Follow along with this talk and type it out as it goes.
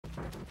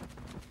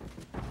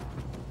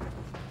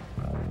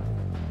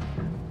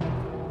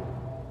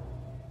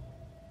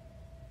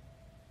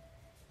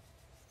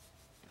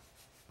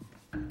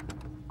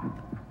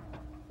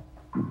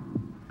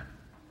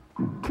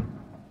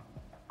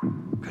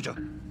开车。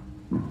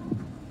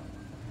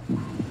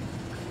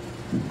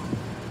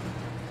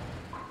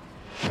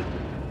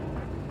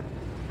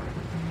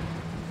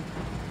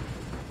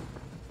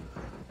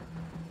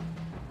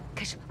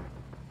开始吧。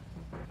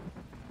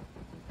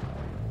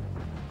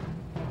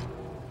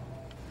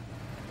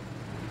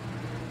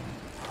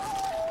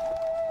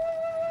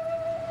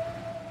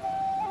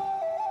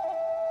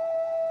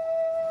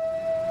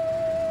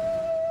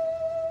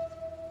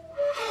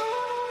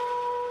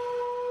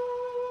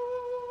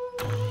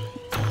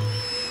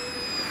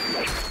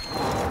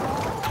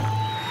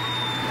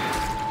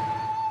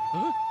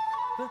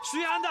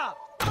徐安的。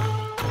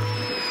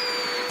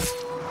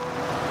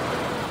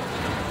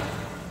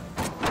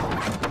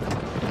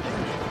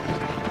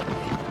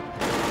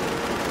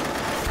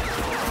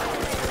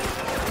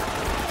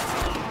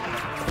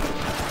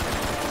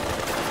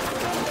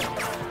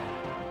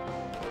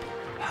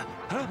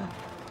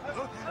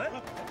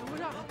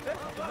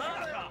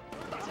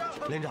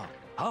连长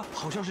啊，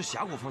好像是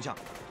峡谷方向。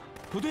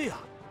不对呀，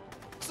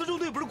辎重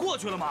队不是过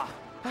去了吗？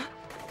啊，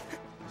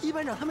一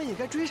班长他们也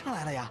该追上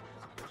来了呀！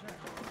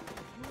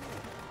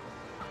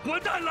完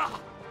蛋了，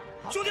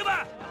兄弟们，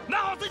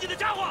拿好自己的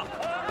家伙！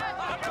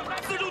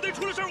辎重队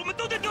出了事，我们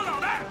都得掉脑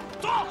袋。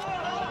走！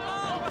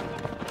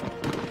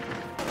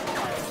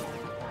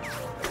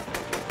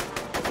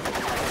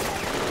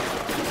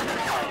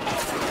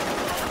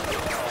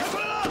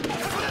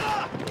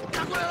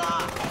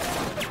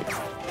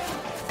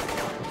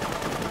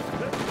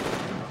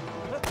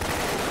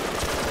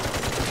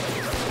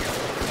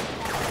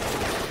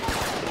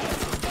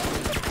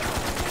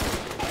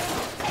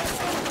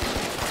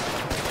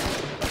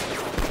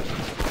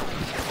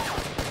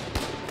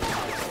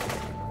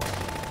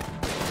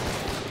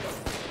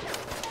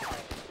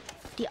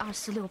第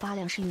2468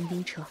辆是运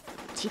兵车，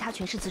其他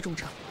全是辎重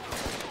车。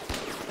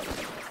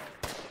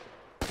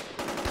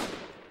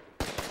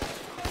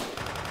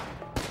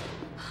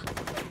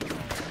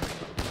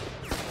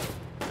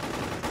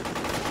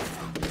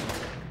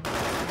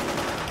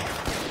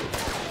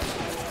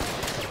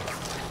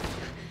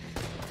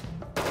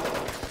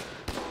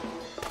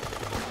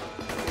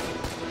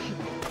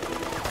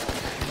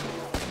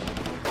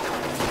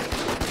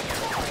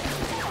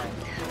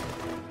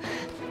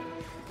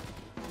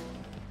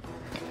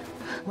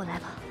我来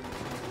吧。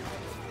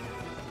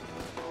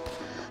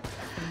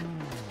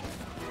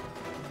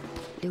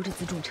留着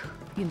辎重车、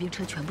运兵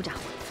车全部炸毁。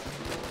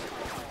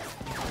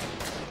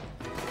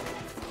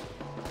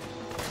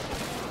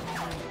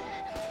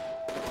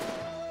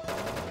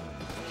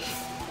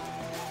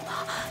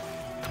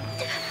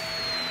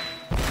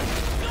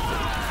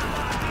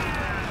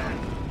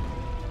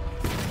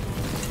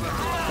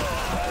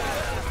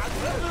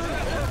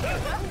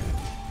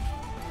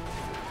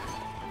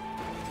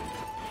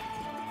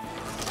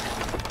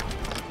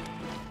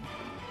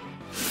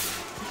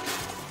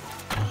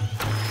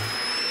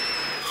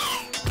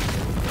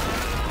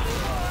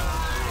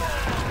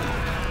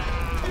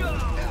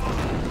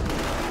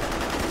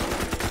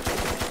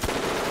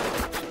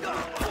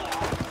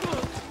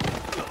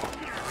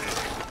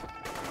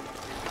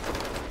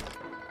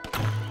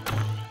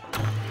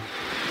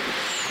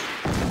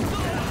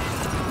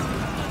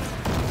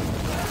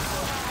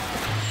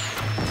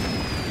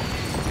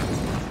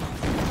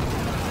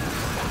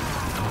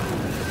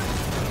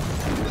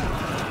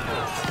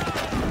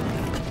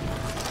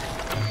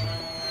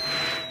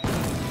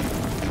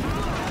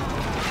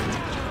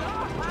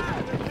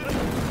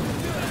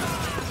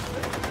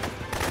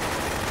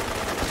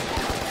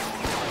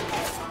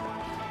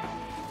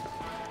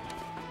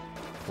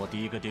我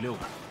第一个、第6个，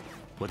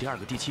我第2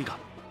个、第7个，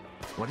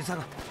我第3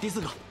个、第4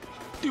个、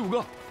第5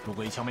个。如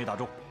果一枪没打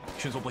中，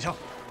迅速补枪。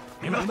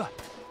明白。明白。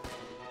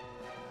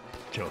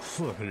就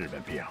4个日本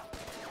兵，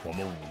我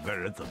们5个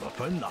人怎么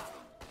分呢？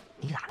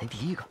你打那第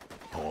1个。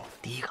哦。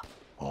第1个。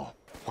哦。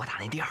我打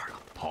那第2个。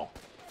好。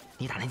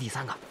你打那第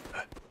3个。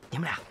你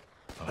们俩。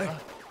哎，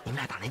你们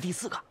俩打那第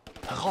4个。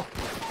好。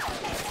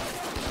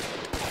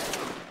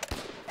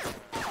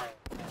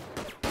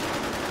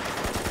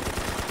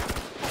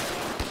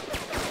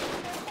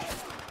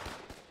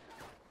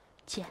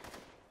姐，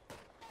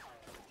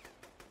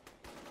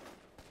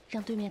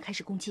让对面开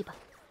始攻击吧。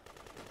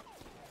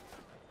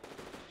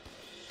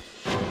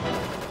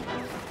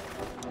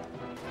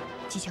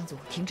机枪组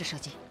停止射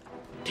击。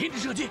停止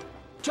射击，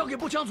交给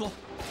步枪组。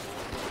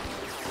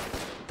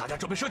大家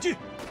准备射击。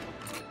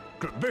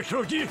准备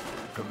射击。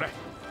准备。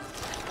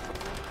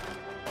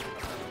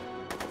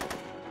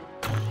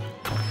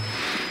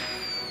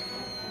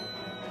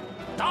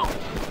打！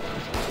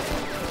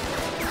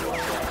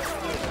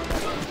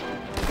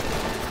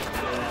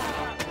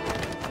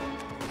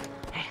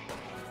哎，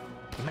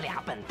你们俩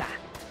笨蛋，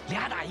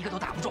俩打1个都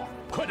打不中。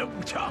快点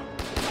补枪！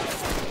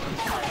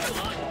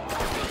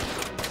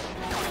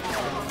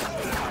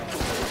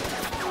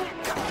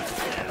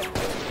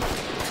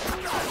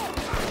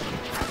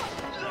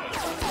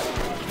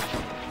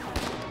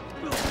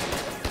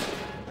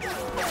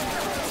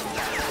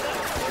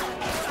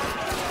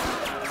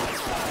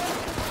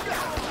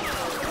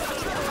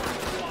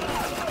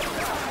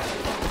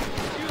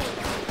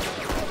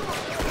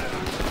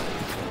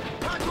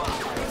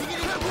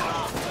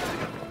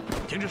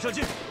停止射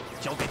击，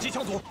交给机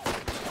枪组。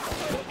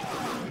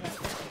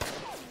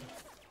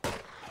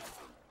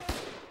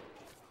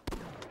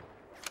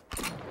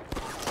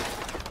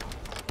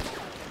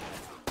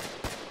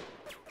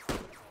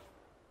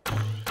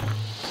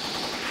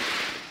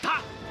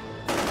他。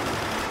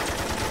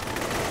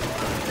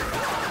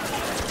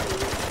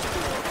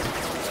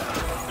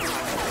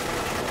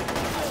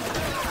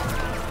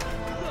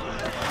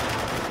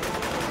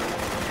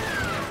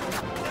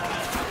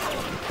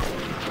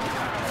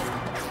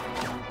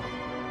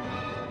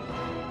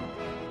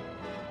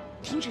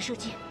停止射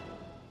击。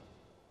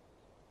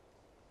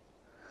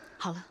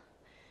好了，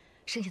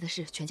剩下的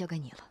事全交给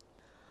你了。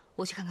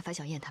我去看看樊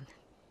小燕他们。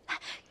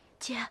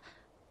姐，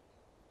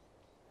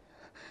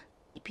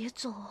你别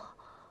走。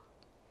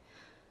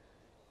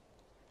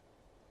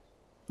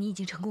你已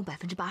经成功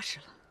80%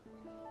了。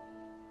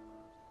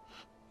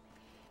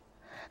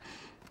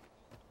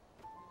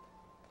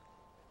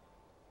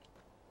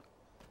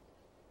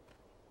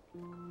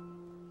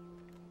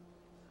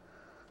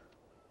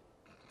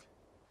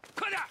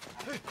快点！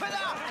快点！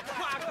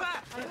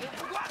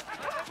快！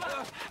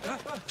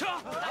停！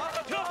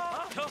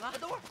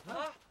等会儿。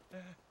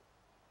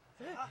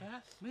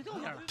没动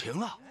静了。停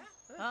了。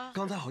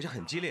刚才好像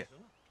很激烈，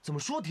怎么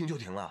说停就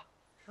停了？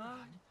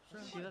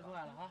起得快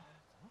了啊！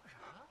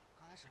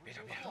别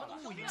吵！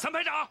三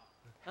排长，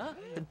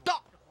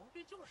到。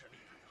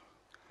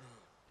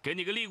给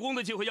你个立功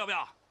的机会，要不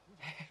要？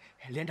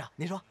连长，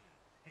您说。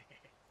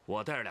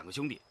我带着2个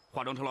兄弟，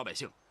化妆成老百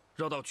姓，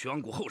绕到曲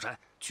阳谷后山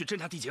去侦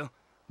察敌情。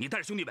你带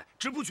着兄弟们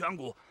直扑曲阳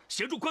谷，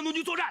协助关东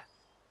军作战。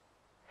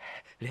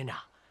连长，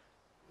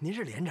您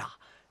是连长，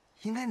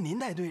应该您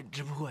带队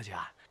直扑过去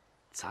啊。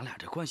咱俩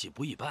这关系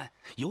不一般，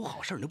有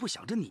好事你不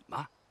想着你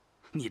吗？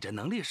你这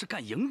能力是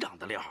干营长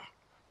的料，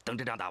等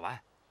这仗打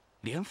完，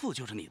连副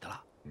就是你的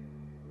了。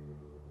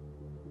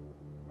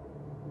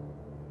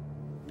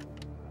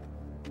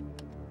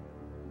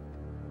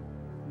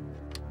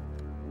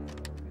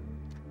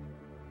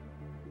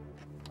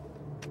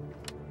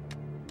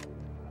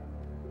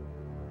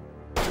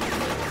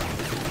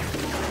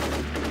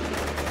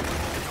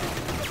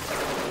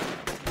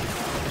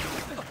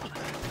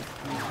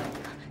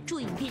注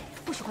意隐蔽，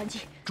不许还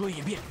击。注意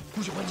隐蔽，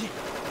不许还击。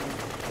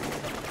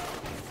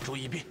注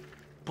意隐蔽，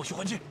不许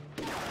还击。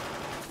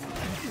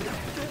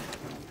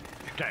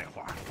这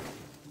会儿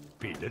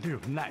比的就是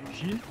耐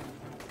心，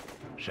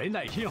谁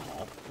耐心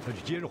好，他就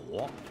接着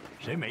活；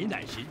谁没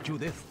耐心就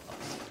得死。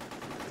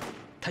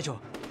隊長、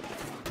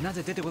な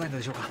ぜ出てこないの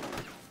でしょうか。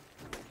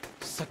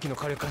さっきの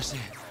火力からして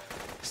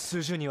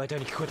数十人はいた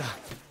ように聞こえた。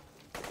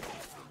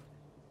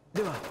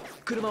では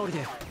車を降り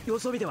て様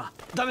子を見ては。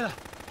ダメだ、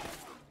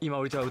今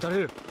降りては撃たれ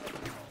る。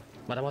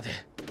まだ待て。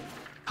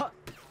はっ。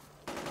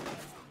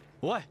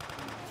おい、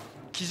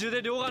機銃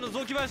で両側の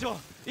雑木林を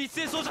一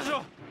斉掃射し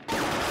ろ。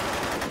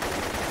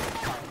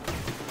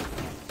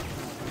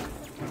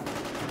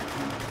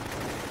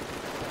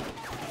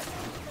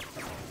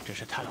真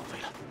是太浪费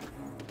了，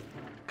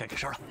该这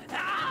事儿了。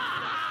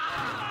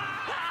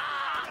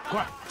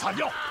快惨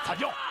叫！惨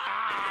叫！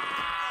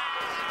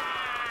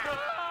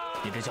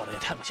你这叫的也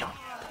太不像了。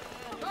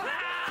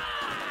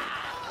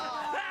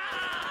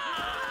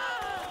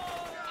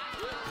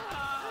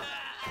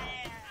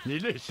你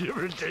这媳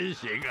妇儿真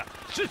行啊！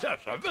这叫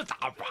什么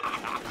打法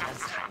啊？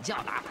惨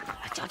叫打法，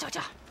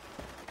叫！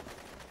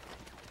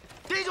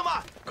弟兄们，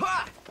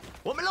快！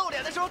我们露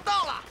脸的时候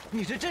到了。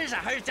你是真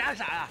傻还是假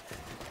傻啊？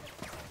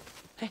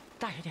哎，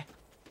大小姐，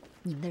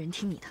你们的人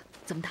听你的，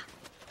怎么打？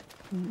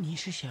你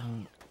是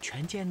想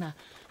全歼呢，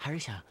还是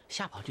想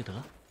吓跑就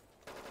得？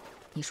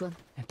你说呢？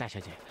大小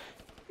姐，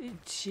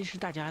其实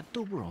大家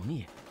都不容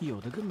易，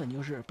有的根本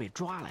就是被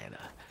抓来的，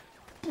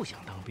不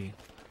想当兵，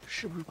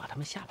是不是把他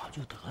们吓跑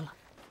就得了？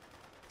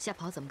吓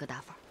跑怎么个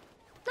打法？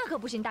那可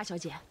不行，大小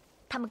姐，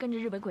他们跟着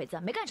日本鬼子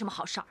没干什么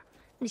好事儿，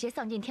那些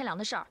丧尽天良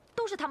的事儿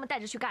都是他们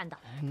带着去干的。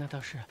那倒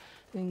是，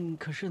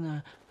可是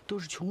呢，都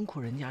是穷苦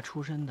人家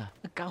出身的，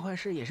干坏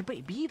事也是被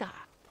逼的。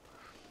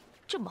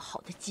这么好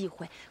的机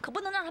会，可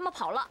不能让他们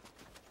跑了。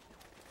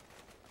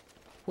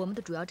我们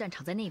的主要战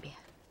场在那边，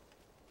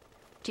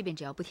这边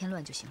只要不添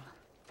乱就行了。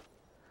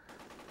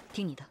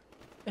听你的。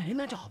哎，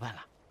那就好办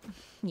了。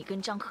你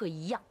跟张贺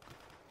一样，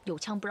有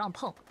枪不让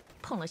碰，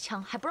碰了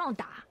枪还不让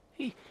打。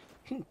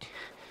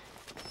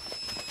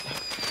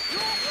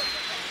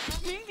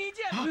鸣笛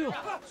箭！哎呦，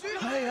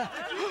哎呀，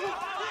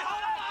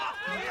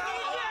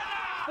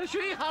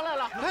巡一航来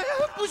了！哎呀，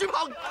不许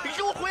跑！你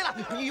给我回来！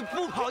你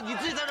不跑，你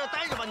自己在这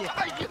待着吧你！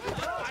哎呀，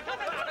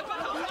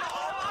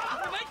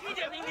没听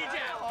见鸣笛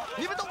箭？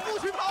你们都不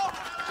许跑！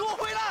给我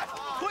回来！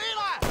回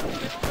来！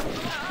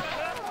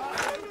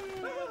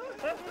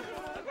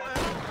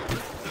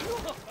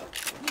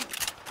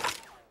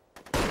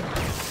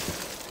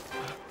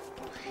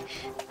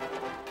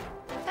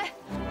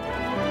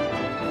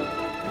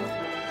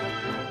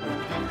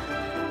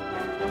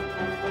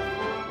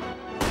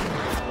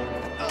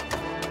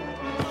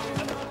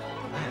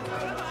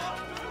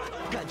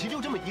感情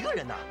就这么一个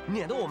人呐，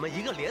撵得我们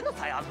一个连都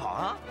撒丫子跑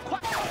啊！快，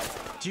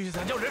继续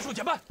惨叫，人数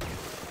减半。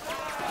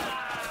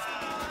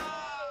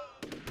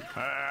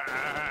哎，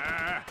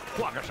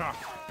换个声，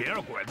别让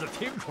鬼子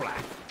听出来。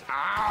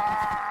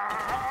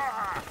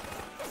啊！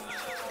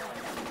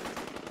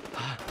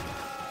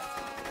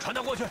传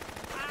达过去，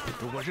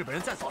如果日本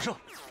人再扫射，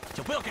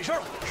就不要给声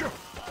了。是。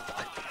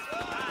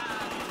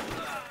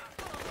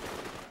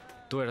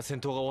どうやら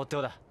戦闘が終わったよ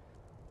うだ。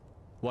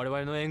我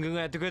々の援軍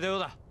がやってくれたよう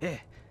だ。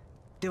ええ。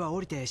では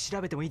降りて調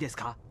べてもいいです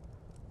か？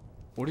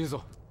降りる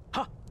ぞ。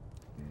はっ。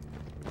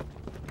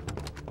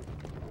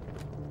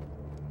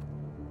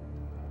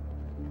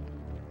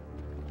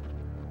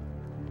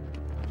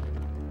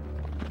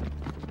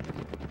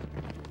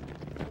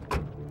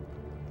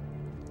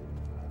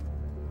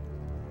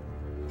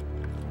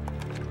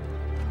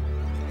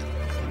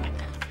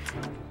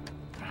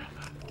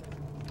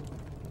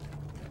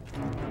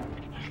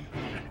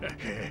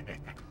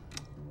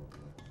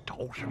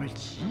着什么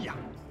急呀？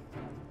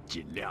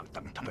尽量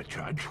等他们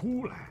全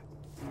出来，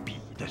比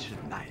的是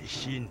耐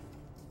心。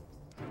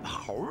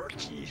猴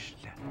急似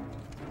的。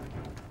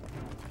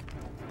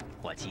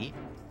我急，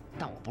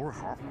但我不是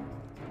猴。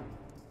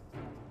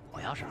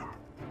我要是猴，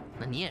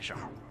那你也是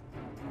猴。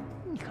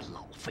你个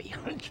老废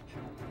猴！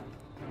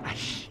哎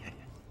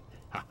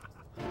呀，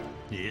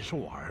你是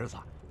我儿子，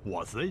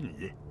我随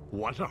你，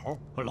我是猴，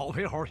老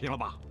肥猴，行了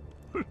吧？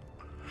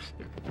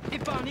一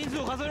般人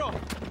数を数えろ。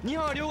日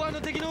本は両側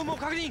の敵の有無を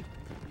確認。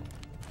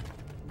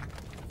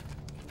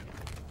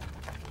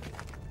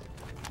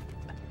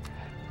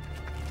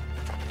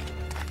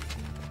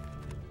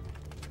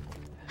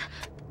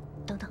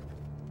等等，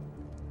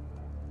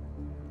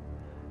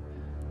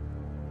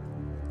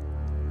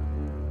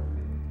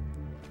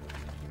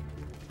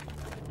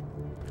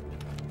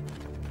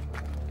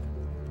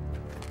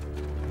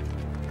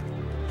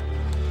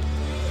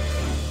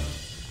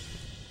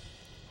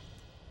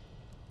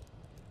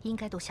应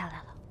该都下来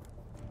了。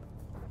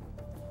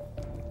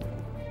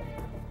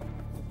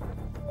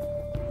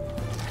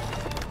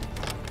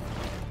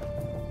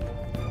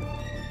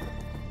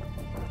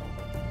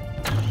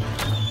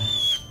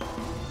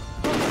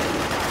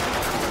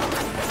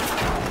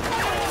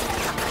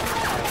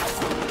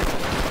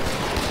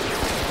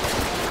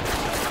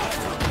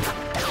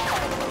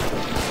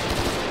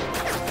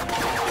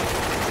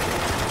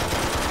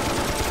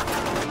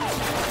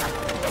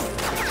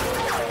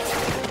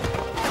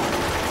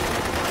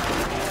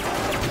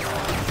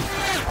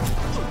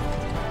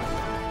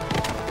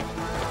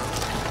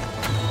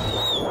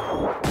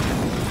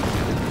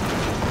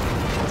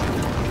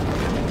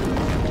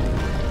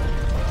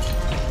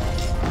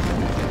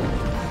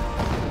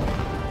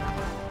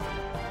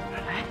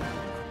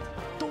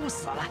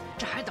死了，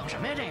这还等什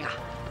么呀？这个，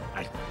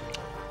哎，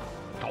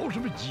着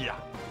什么急呀？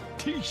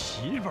听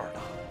媳妇儿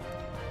的。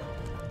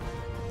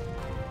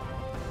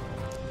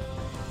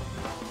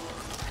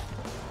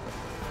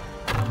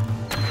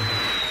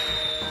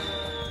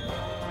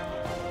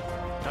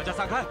大家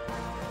散开！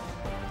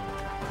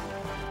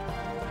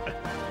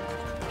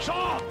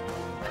杀！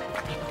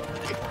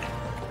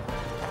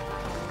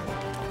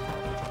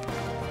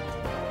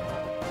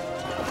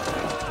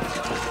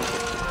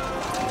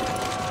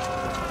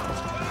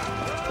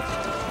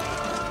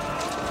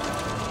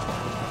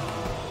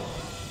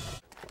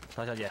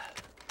大小姐，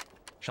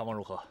伤亡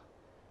如何？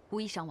无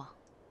一伤亡。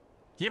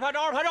一排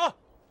长、二排长，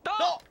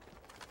到。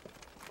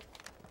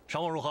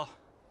伤亡如何？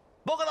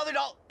报告大队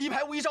长，一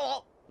排无一伤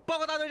亡。报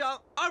告大队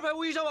长，二排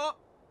无一伤亡。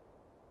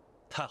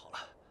太好了，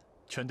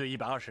全队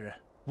120人，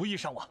无一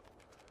伤亡。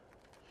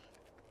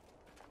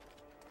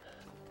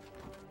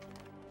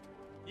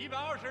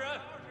120人，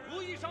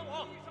无一伤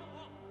亡。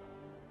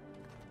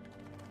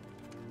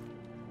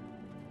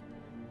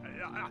哎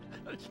呀！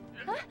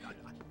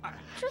哎，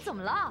这怎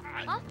么了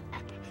啊？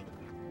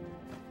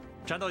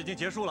战斗已经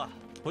结束了，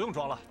不用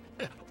装了。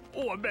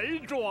我没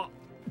装，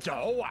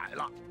脚崴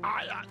了。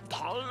哎呀，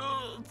疼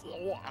死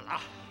我了，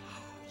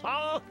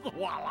疼死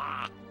我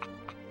了！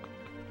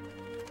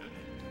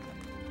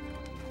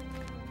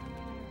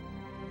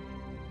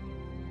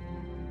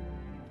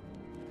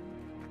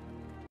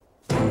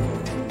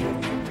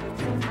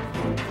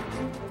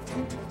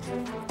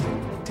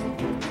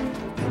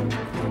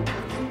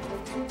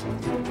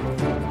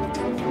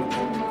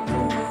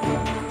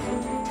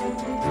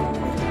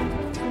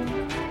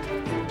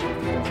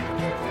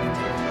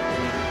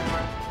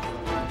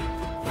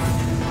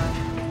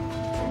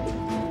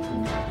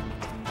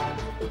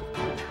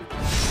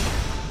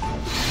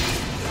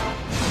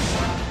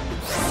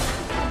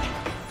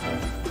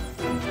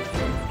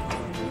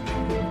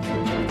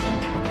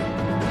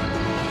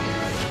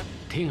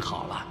听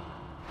好了，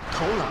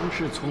头狼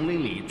是丛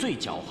林里最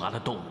狡猾的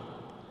动物，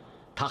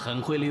它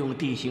很会利用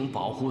地形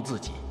保护自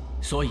己，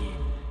所以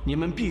你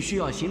们必须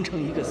要形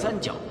成一个三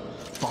角，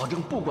保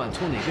证不管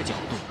从哪个角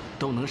度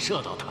都能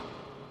射到它。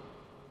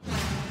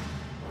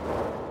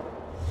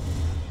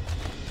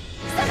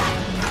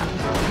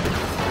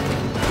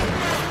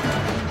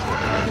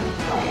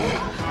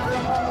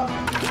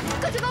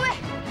各就各位，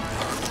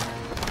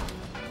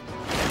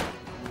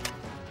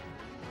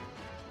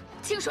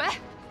清水。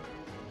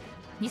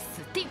你死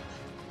定了！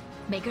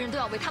每个人都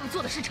要为他们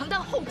做的事承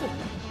担后果。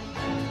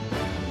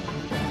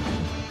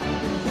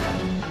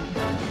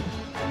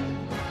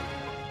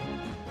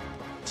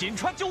锦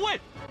川就位。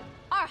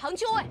二行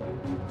就位。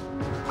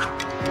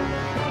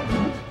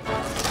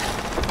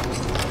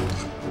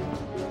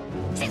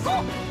进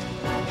攻！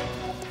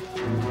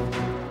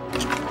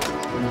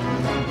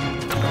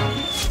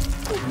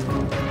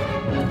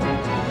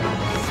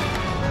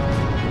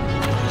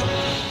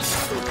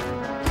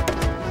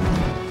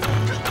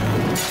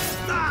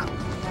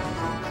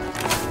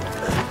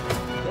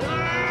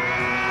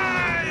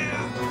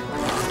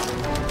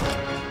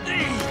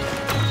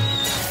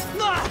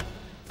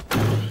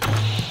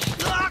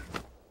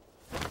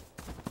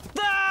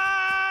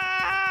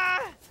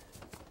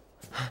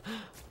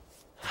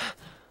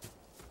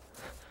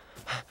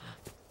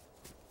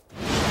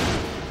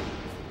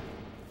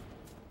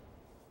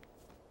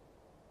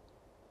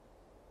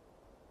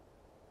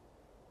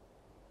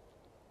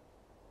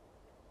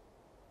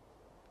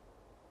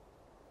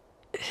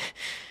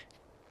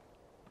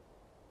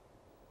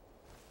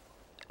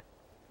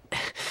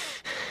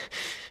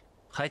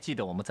还记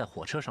得我们在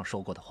火车上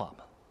说过的话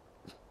吗？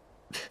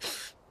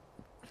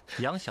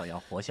羊想要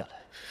活下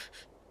来，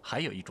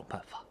还有一种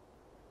办法。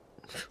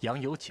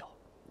羊有脚，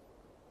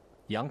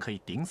羊可以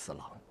顶死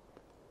狼。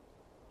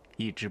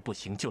一只不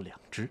行就2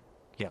只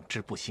，2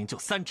只不行就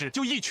3只，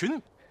就一群。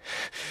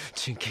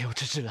请给我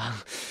这只狼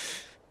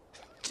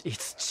一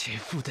次切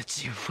腹的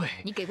机会。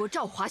你给过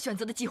赵华选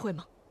择的机会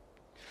吗？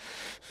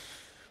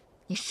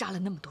你杀了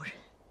那么多人，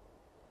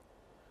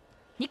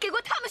你给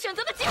过他们选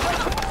择的机会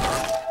吗？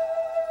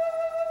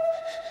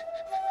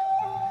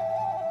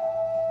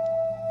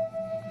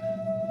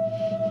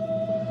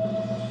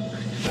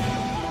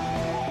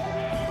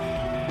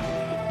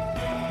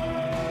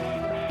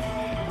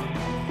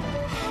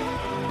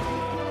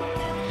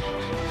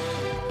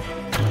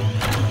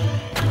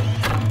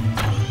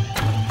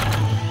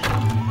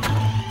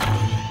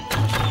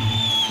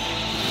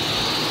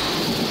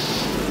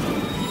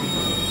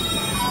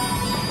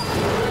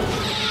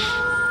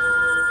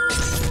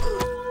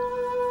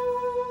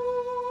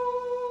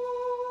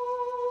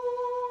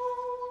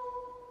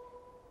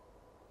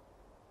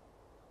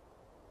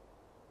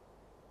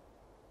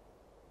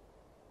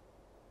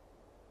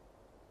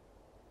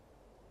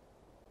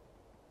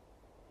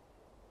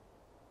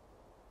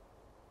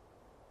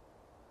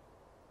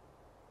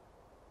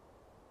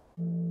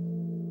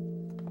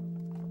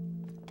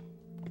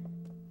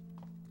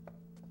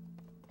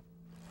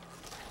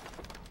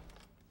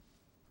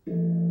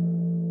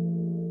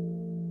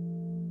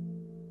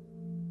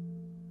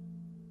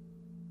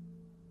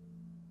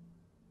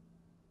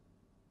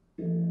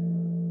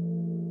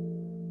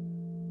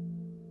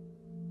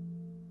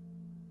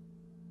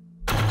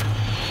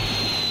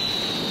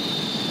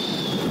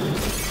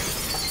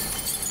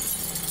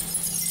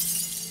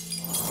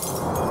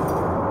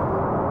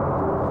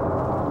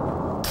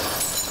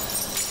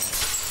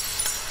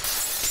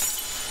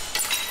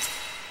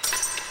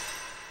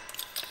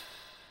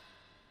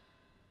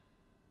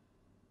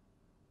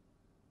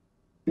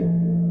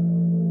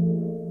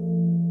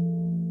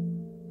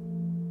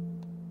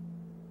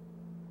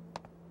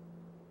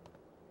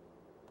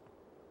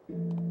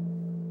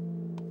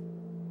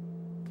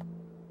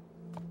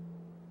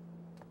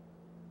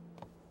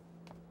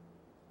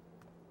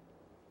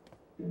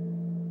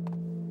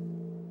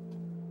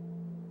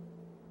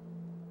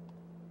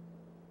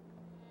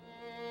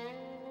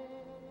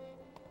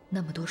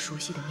那么多熟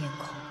悉的面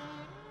孔，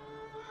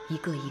一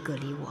个一个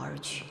离我而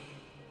去，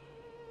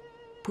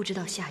不知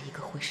道下一个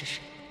会是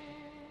谁。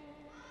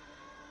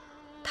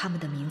他们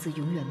的名字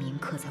永远铭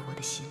刻在我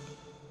的心里。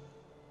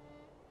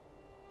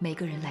每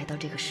个人来到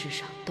这个世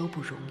上都不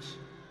容易，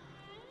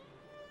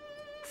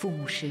父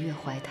母10月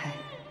怀胎，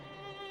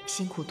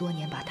辛苦多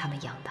年把他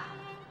们养大，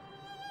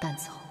但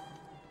走，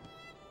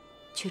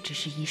却只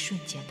是一瞬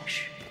间的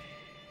事。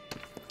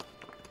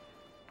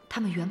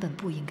他们原本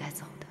不应该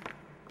走的。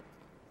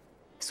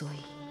所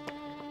以，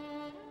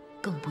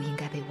更不应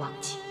该被忘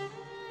记。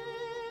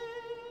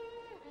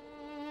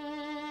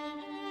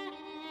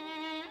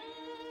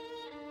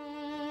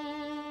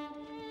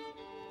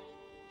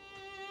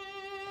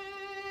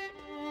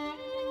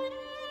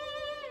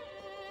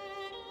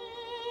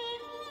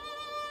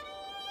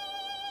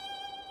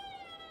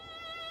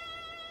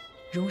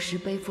荣石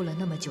背负了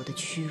那么久的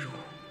屈辱、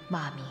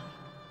骂名，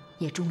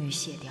也终于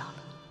卸掉了。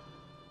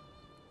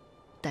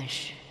但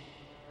是，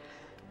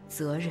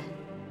责任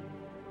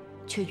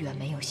却远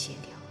没有卸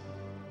掉。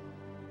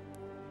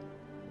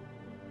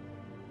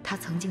他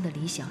曾经的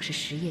理想是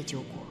实业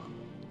救国，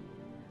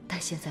但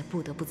现在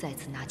不得不再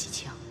次拿起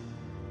枪，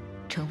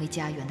成为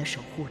家园的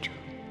守护者。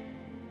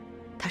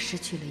他失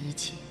去了一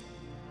切，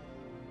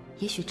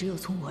也许只有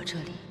从我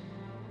这里，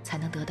才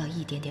能得到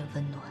一点点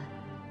温暖。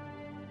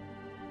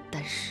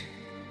但是，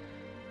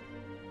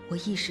我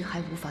一时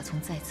还无法从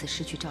再次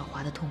失去赵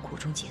华的痛苦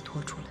中解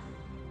脱出来。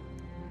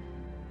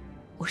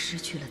我失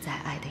去了再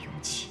爱的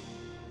勇气。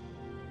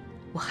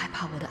我害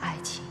怕我的爱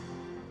情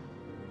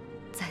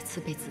再次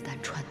被子弹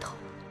穿透。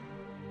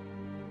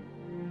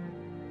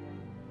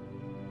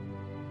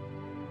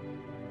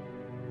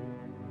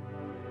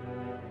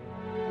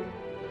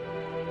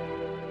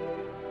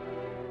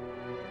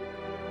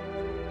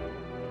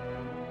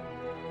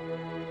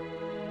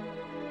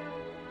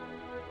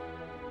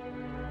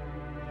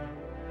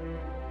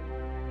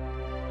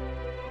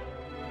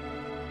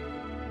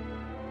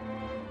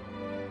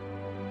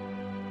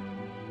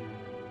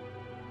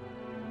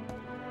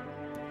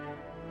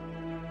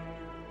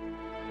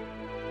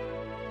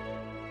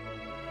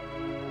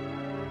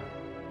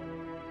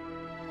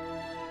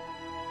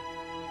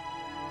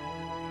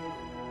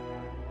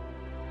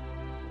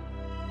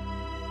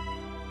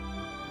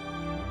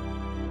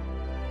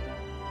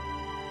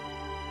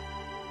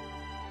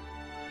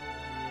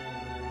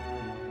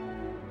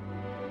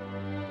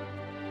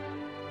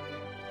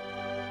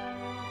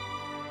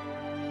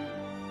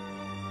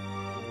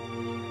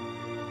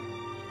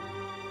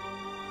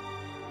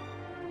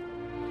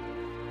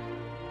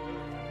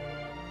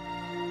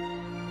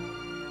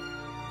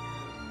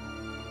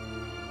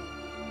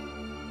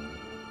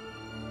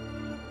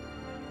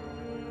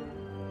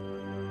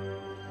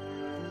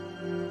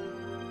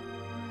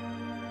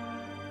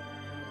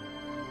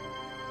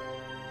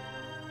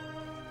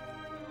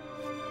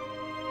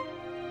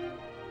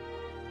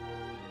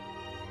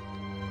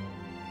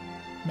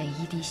每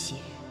一滴血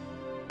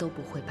都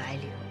不会白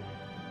流。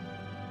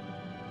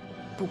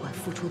不管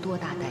付出多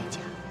大代价，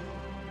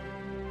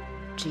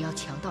只要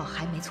强盗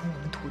还没从我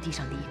们土地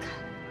上离开，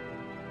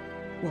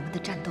我们的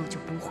战斗就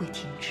不会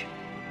停止。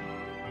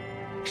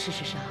事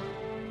实上，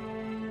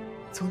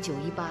从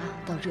918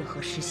到热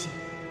河失陷，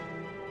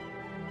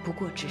不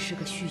过只是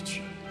个序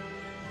曲。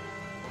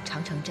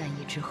长城战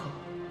役之后，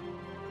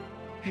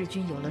日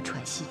军有了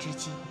喘息之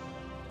机，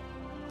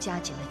加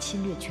紧了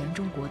侵略全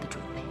中国的准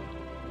备。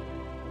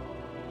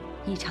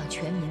一场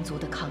全民族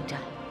的抗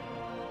战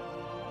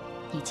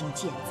已经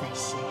箭在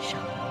弦上。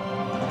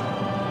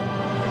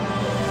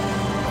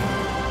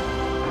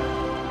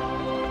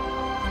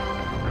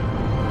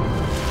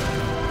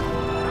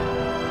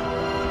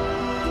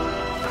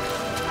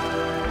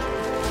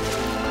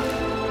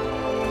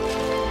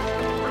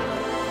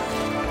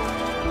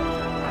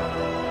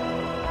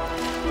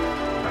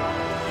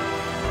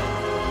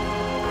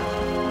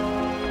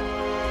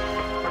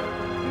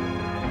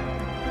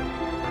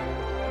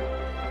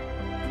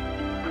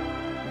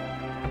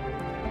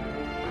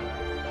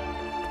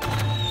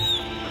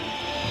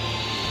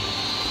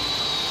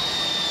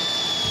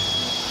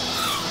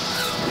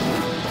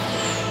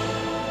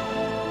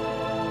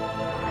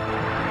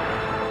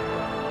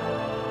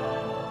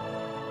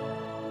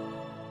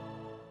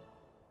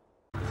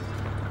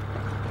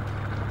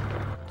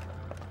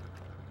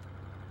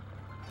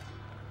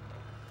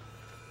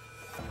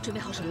准备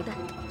好手榴弹。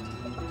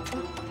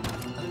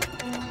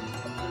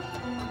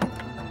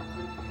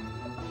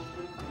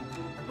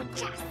我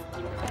炸死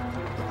你！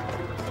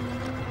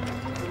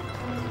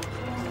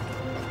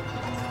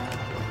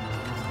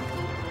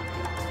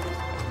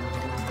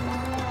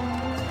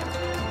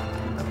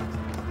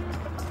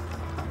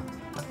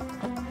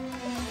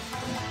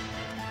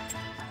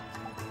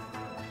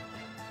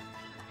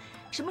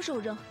什么时候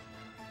扔？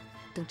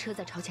等车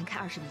在朝前开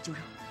20米就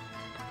扔。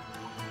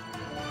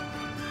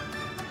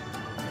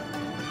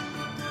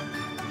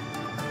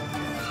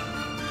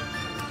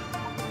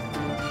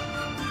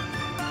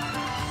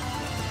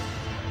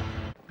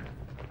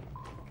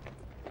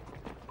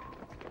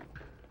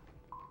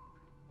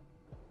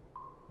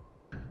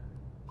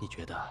 你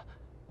觉得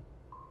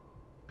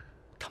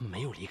他们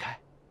没有离开？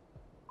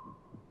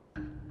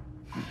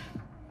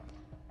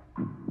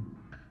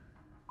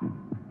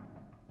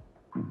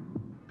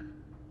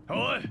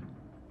喂，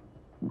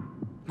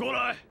过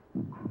来！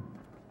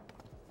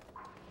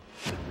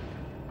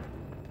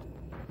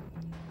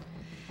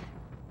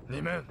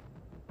你们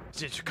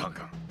进去看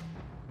看。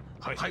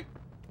嗨。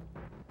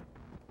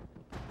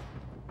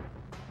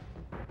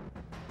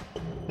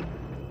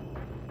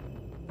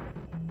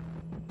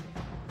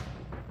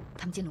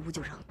 他们进了屋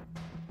就扔，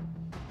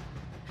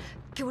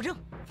给我扔！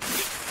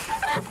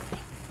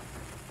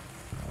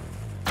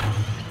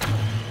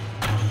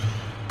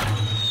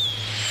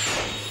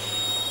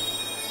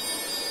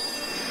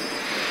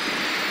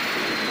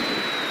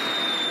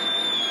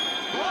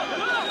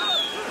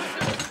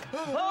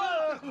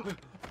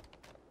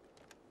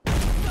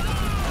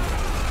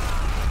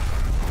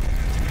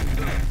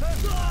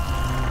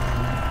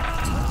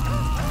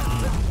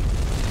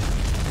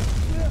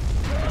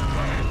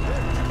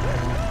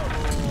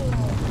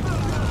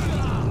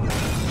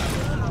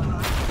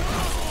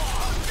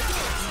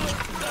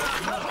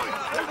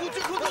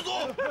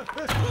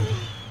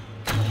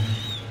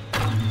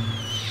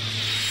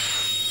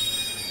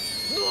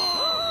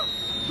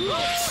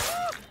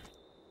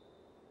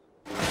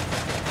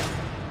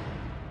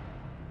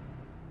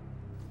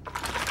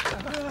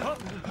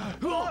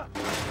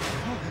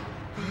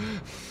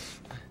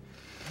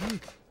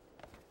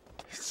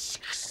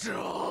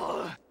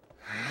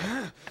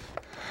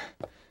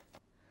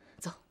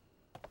走。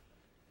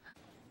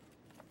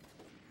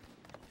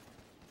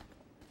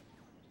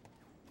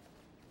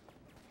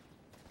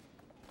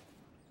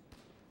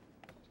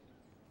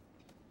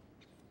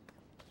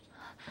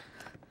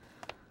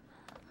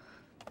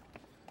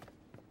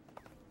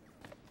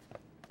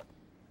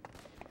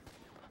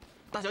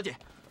大小姐，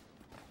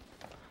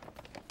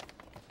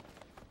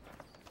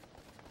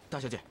大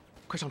小姐，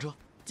快上车！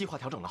计划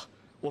调整了，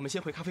我们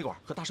先回咖啡馆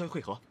和大少爷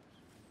会合。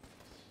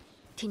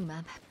听你们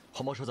安排。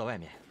黄包车在外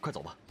面，快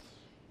走吧。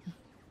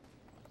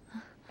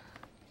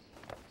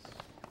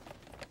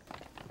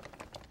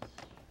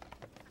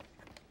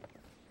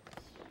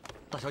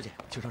大小姐，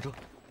请上车。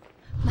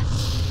慢。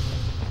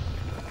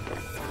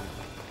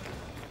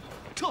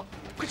撤！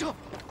快撤！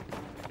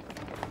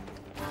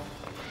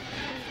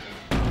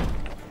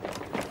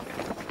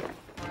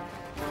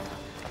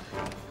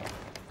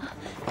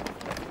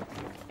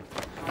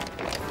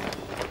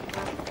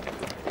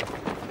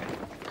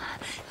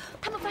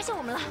 发现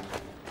我们了，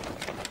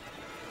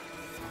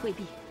未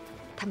必，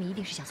他们一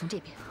定是想从这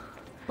边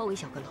包围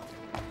小阁楼。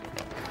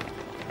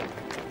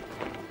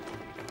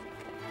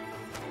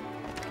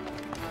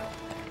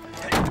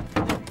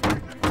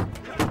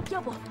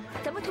要不，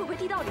咱们退回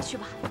地道里去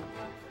吧。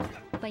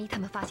万一他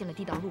们发现了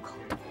地道入口，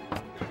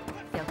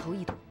两头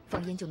一堵，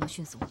放烟就能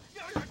熏死我们。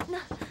那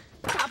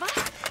打吧！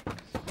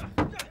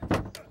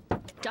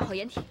找好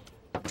掩体，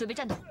准备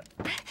战斗。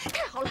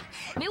太好了，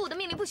没有我的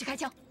命令不许开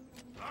枪。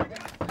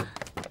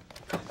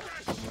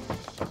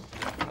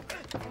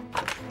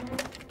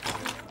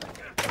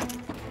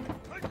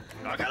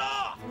让开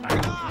了！让开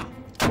了！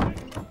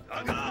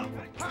让开了！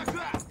让开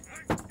了！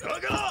让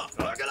开了！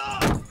让开了！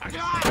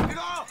让开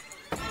了！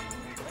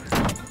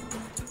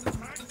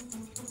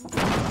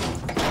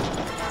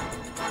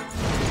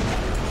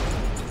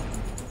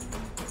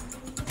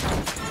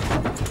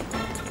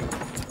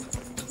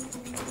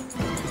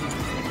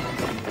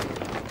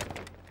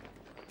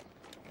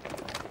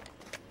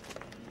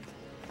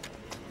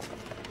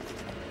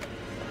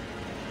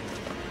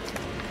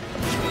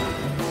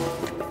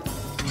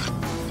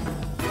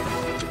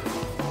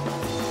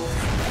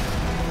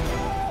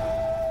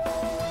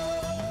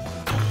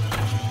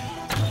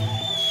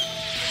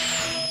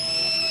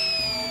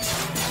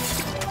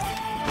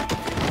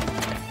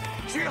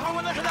续航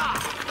我那是的。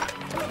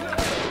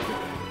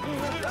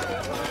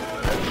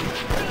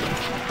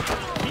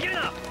你人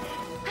呢？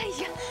哎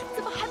呀，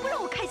怎么还不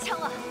让我开枪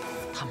啊？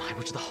他们还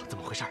不知道怎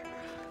么回事，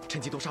趁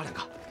机多杀2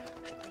个，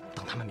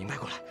等他们明白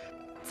过来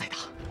再打。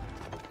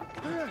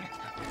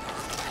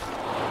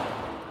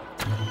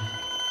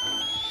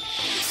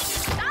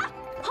打，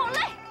好嘞！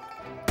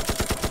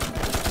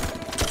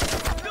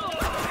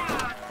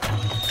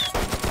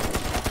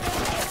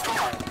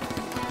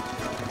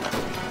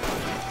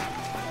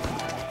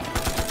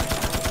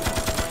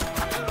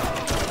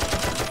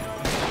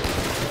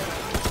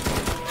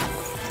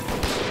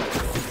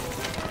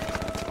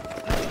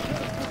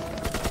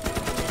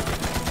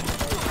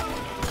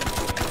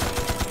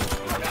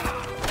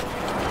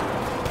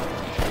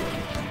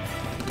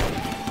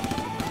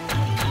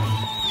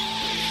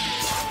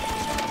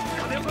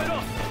卡电快热！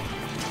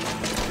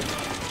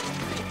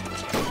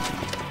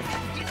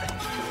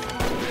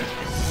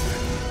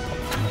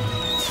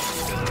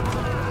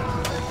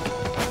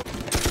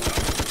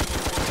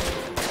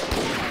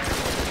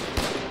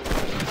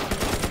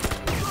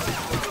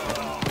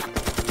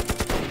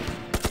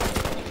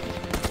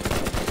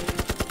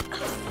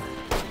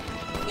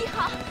一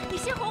航，你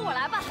先活我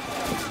来吧。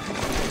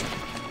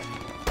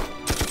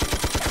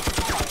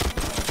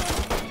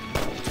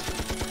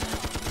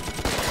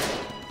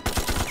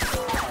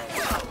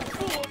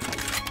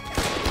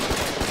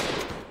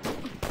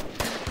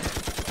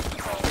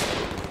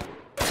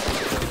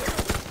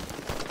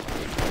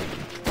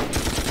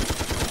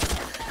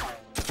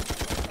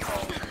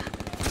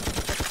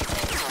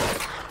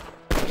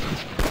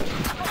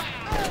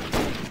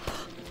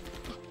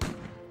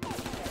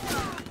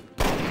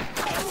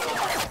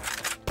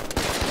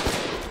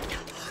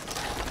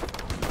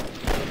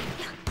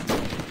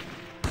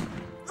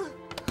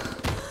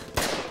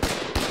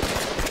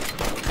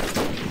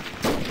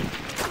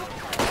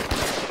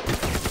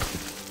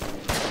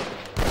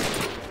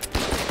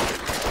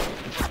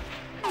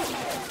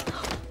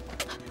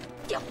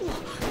掩护我！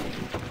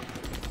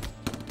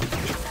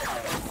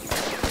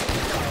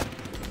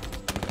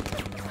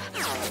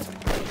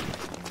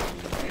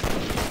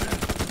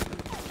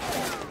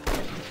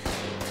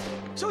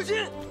小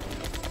心！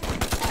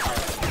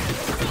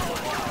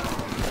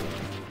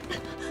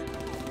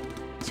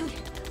兄弟，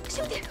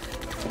兄弟！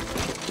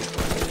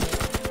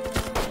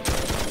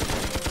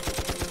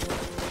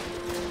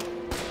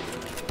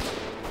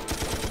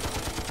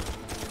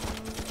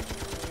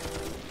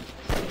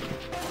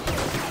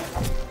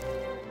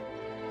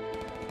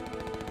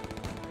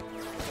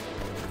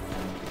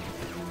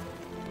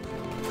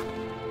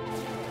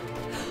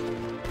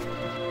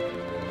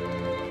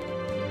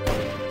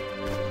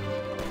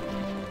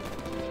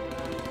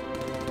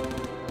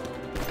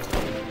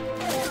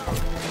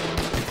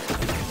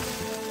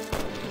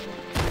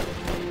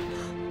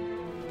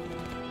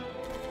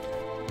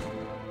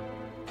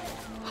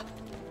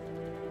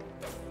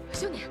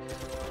兄弟，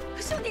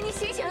兄弟，你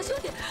醒醒啊！兄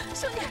弟，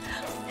兄弟，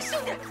兄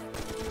弟，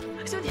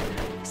兄弟，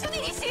兄弟，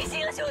你醒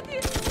醒啊！兄弟，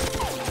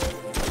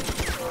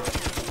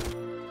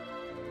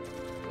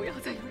不要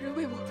再有人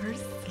为我而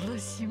死了，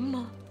行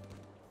吗？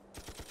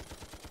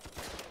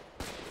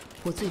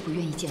我最不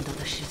愿意见到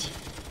的事情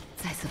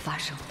再次发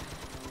生，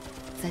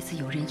再次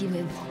有人因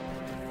为我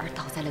而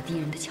倒在了敌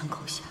人的枪口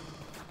下。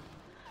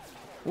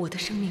我的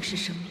生命是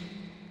生命，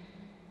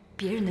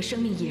别人的生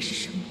命也是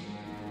生命，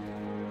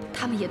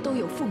他们也都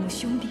有父母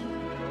兄弟，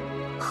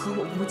和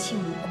我无亲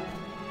无故，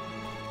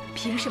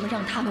凭什么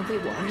让他们为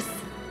我而死？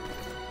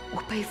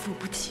我背负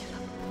不起了，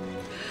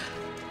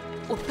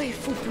我背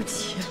负不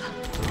起了。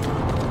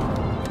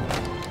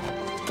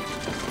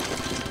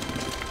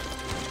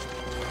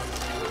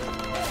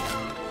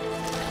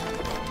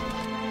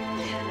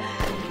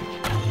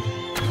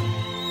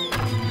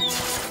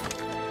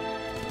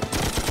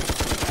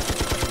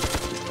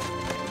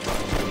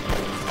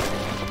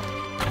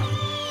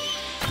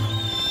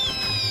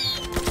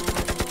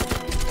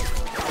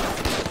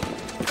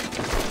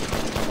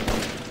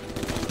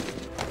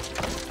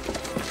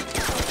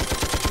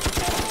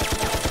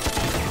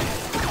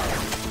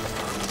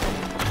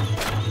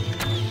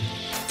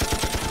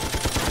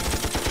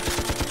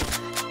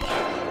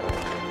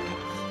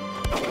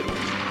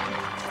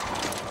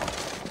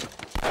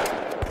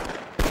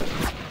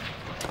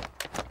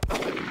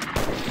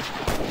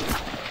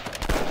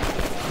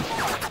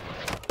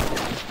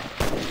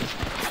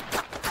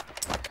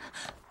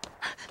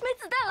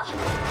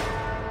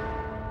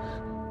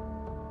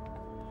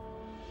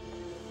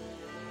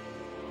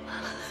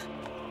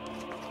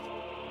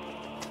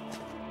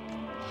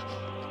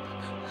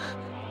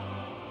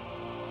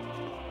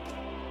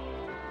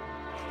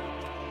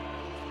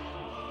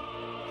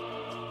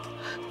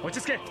落ち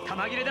着け、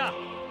弾切れだ。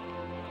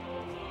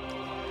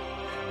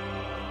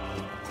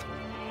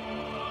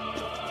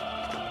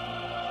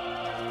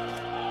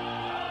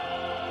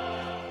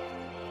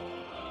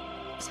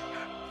小燕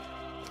儿，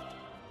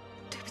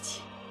对不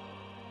起，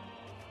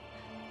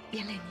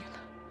连累你了。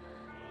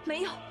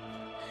没有，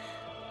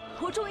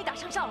我终于打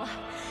上仗了，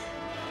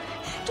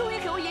终于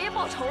给我爷爷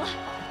报仇了。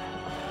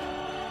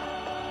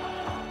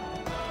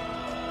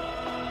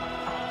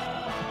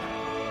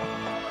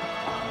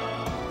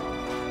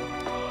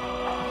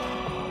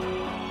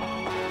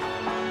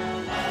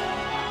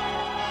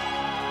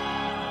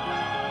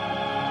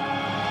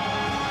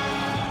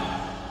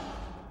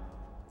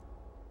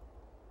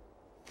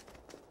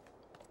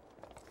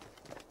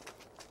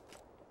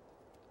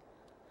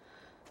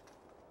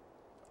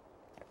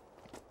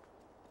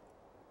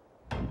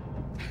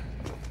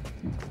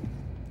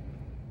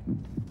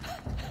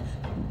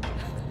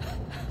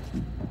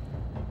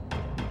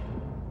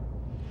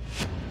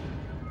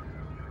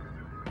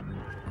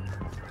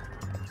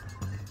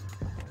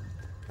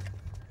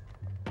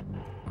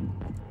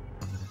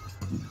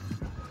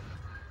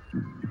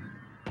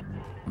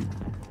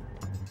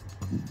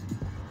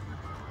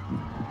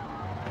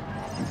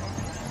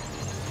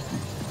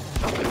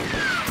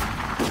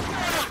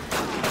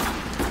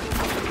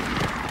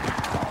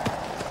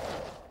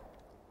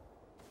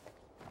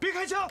 别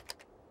开枪！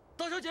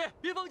大小姐，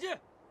别放箭！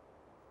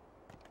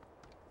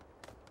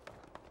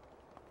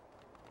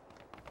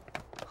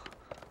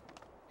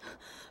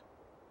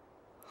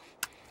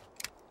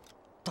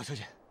大小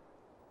姐，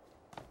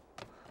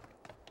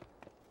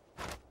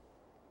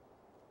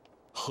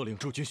贺领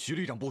驻军徐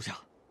旅长部下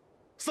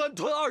，3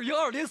团2营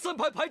2连3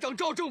排排长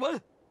赵正文、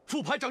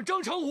副排长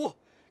张长武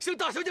向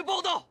大小姐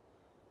报到。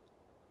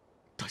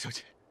大小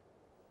姐。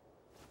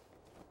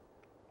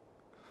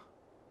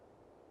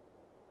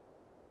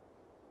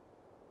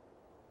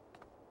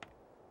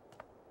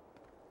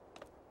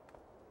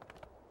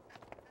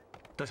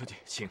 大小姐，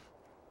请。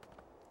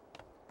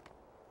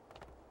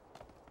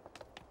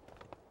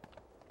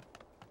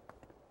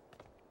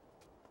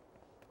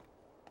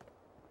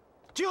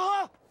集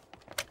合！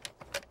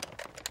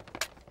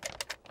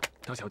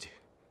大小姐，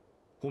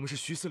我们是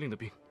徐司令的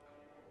兵，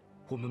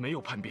我们没有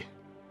叛变，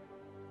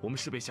我们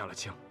是被下了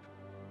枪，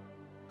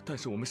但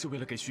是我们是为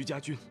了给徐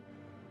家军、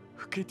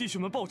给弟兄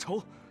们报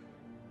仇，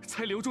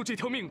才留住这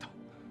条命的。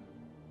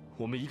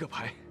我们一个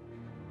排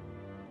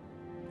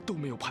都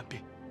没有叛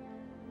变。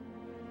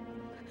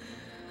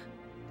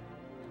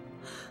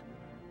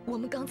 我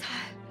们刚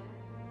才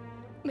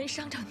没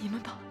伤着你们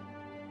吧？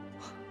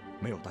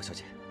没有，大小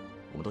姐，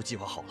我们都计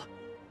划好了，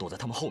躲在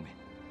他们后面，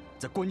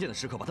在关键的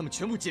时刻把他们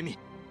全部歼灭。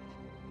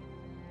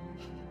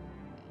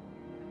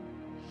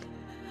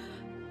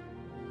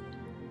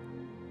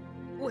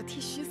我替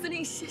徐司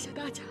令谢谢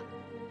大家。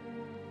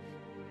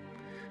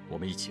我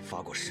们一起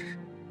发过誓，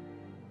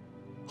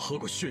喝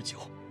过血酒。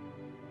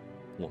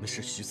我们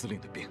是徐司令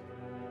的兵，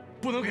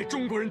不能给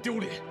中国人丢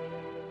脸。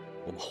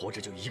我们活着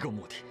就一个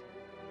目的。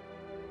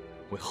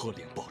 为贺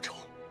领报仇，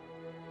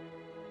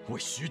为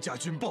徐家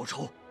军报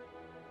仇。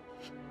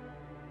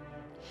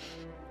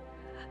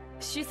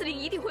徐司令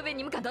一定会为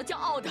你们感到骄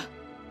傲的。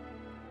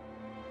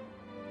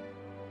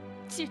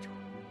记住，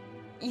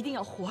一定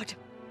要活着，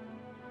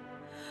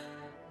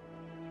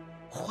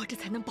活着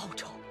才能报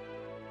仇。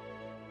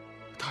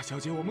大小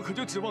姐，我们可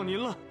就指望您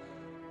了。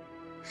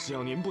只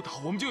要您不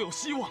倒，我们就有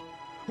希望，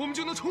我们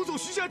就能重组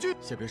徐家军。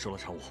先别说了，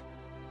常务，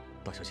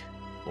大小姐，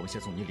我们先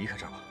送您离开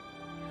这儿吧。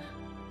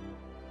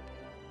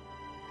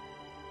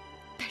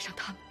 带上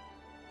他们，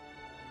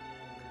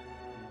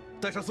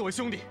带上4位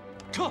兄弟，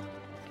撤！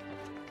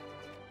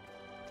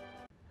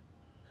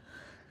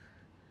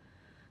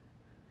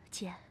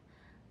姐，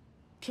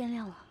天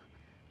亮了，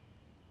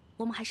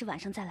我们还是晚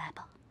上再来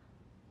吧。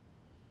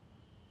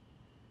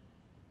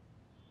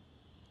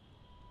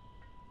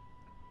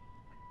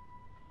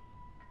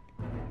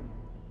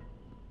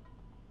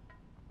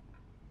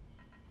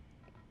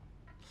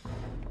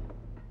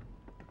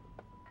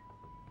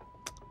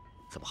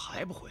怎么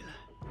还不回来？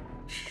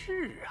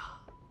 是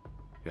啊，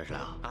袁山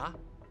啊，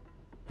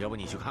要不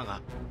你去看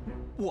看？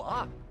我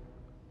啊，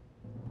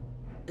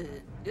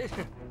是。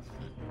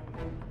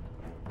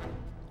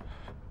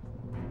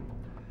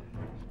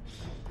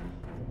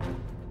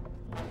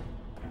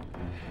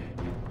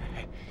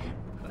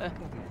哎，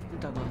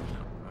大哥，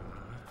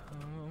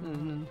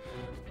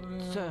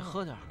再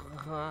喝点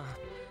啊。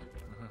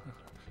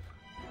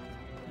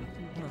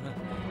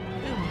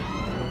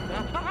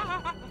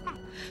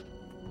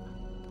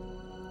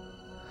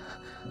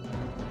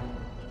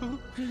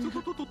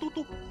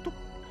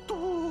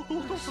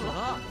都死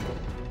了！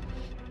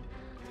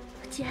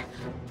姐，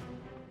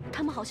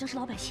他们好像是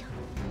老百姓。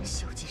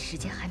休息时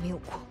间还没有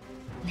过，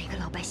哪个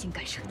老百姓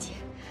敢上街？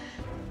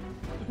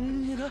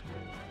你看，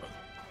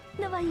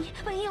那万一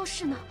要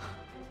是呢？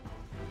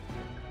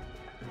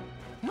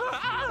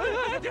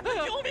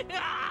救命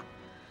啊！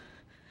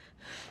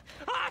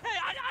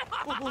哎呀！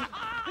不！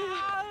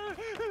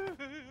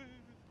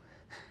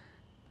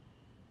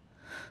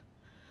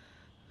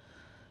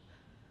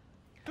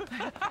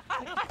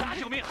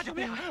救命啊！救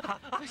命啊！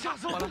吓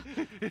死我了！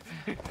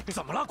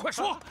怎么了？快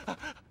说！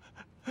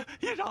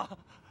医生，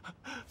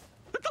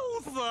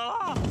都死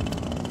了。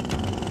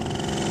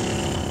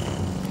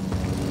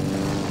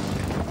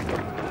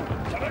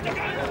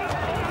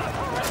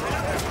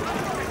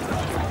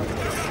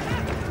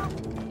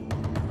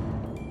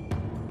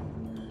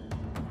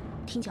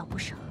听脚步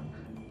声，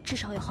至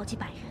少有好几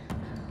百人。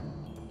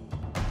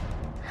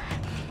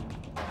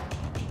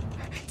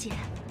姐，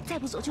再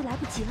不走就来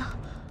不及了。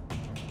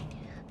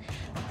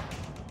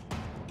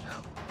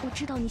我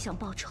知道你想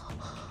报仇，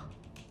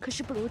可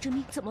是不留着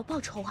命怎么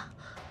报仇啊？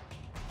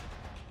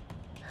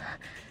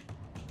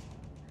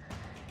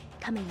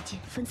他们已经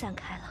分散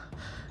开了，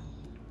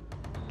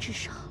至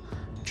少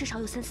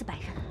有300-400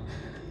人。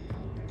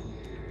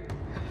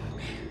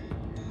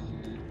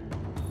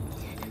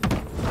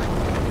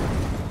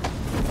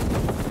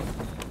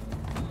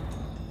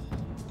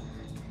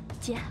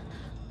姐，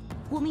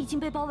我们已经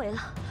被包围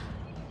了，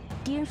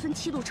敌人分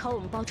7路朝我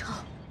们包抄，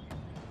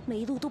每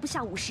一路都不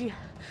下50人。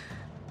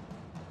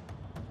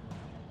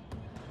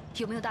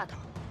有没有大头？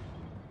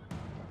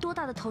多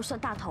大的头算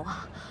大头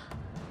啊？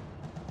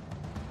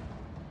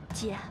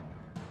姐，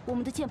我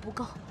们的剑不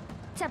够，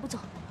再不走，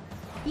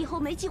以后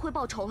没机会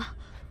报仇了。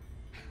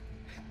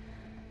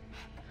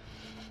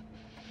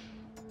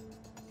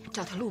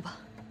找条路吧。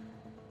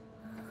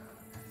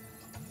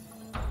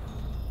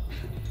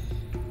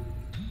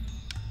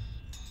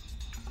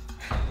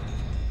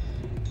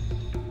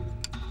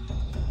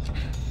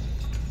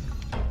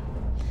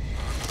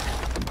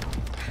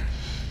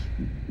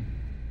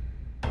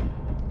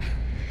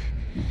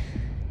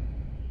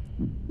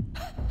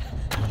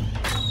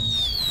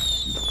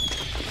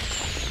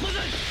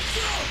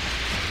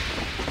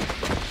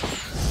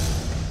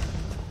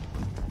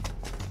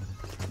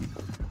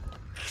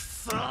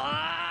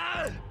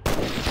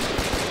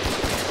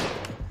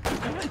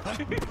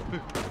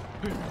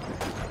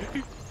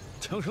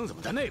枪声怎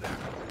么在那边？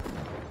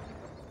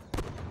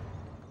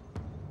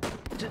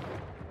这，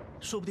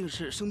说不定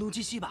是声东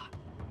击西吧。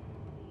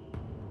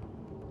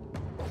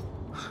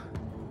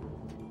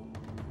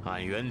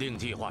按原定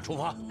计划出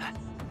发。哎，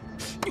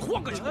你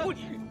换个球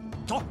你！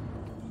走。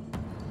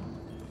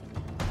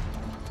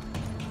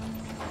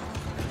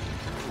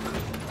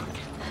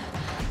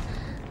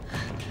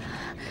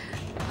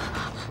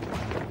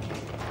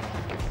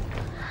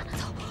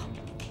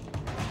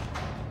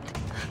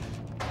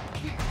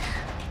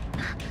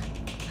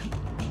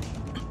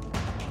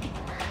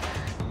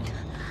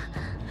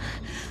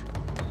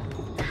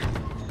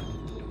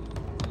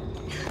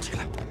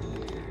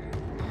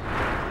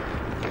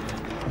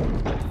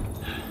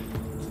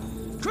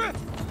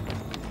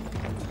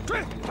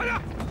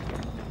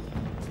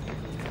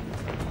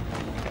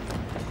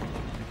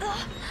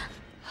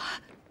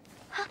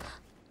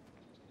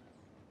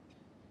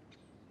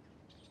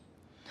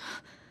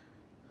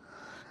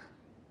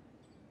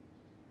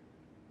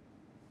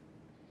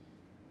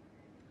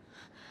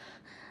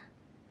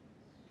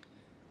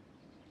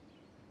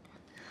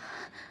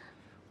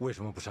为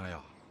什么不上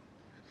药？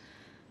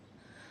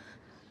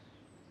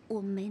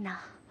我们没拿。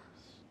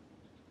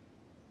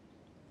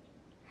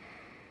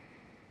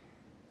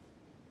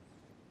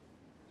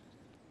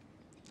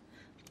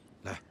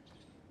来，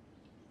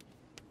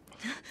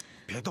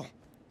别动。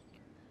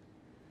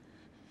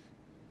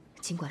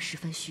尽管十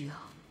分需要，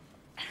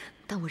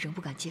但我仍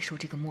不敢接受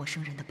这个陌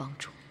生人的帮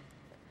助。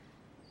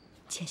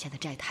欠下的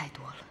债太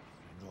多了，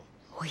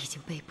我已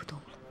经背不动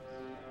了。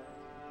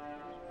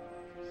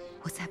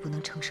我再不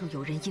能承受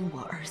有人因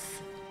我而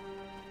死。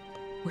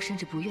我甚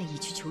至不愿意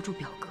去求助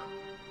表哥，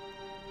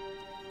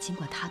尽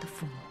管他的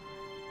父母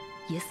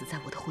也死在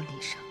我的婚礼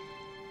上。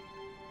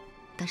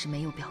但是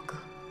没有表哥，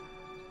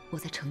我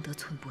在承德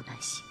寸步难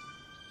行。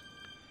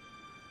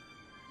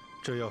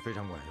这药非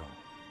常管用，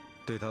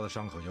对他的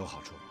伤口有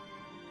好处。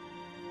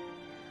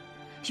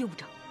用不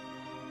着。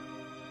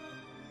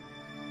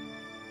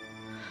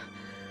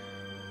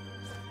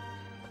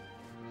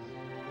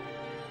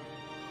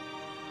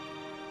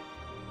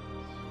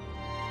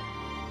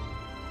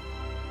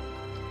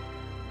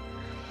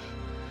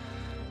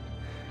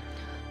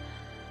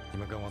你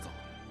们跟我走，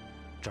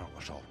这儿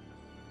我烧。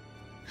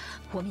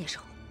我们也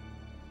烧。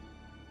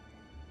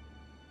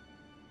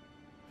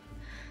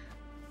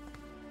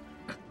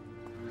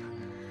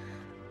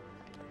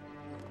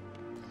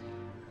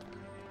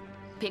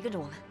别跟着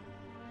我们。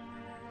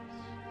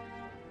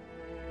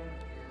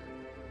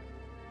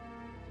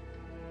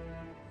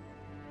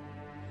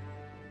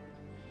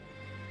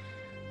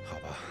好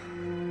吧，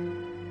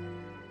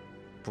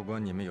不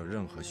管你们有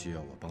任何需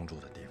要我帮助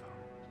的地方，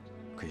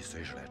可以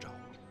随时来找我。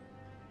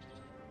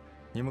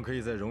你们可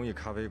以在荣誉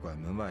咖啡馆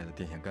门外的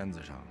电线杆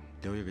子上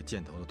留一个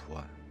箭头的图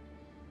案，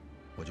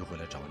我就会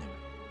来找你们。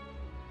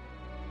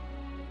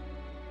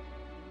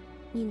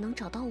你能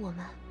找到我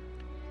们？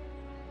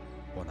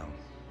我能。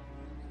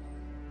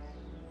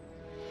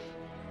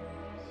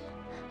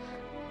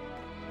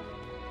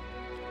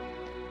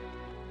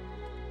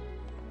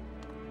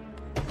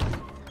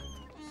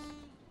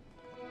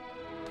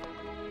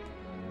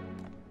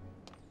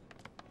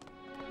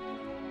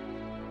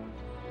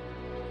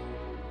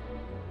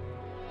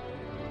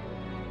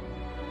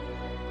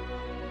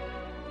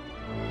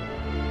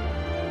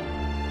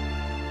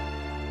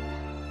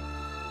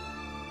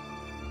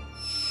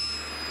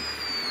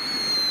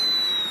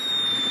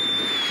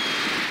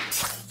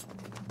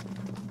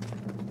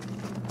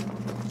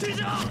队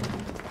长，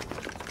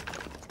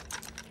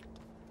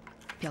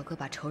表哥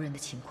把仇人的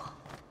情况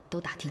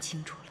都打听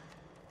清楚了，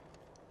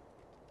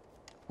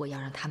我要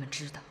让他们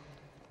知道，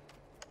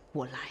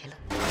我来了。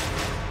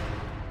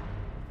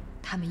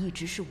他们一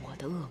直是我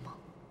的噩梦，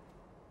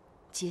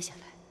接下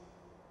来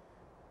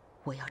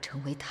我要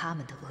成为他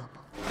们的噩梦。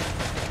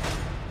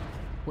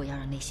我要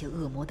让那些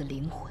恶魔的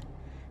灵魂，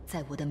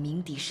在我的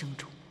鸣笛声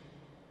中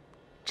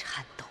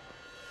颤抖。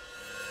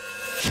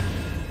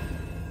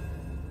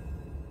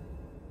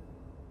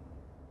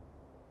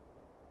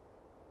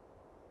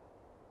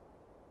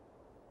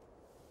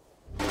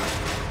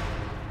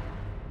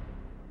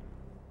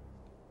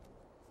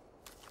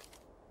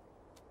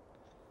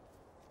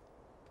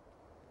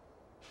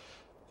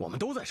我们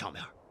都在上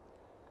面。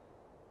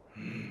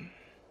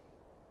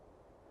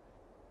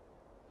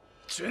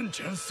拳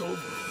拳搜捕。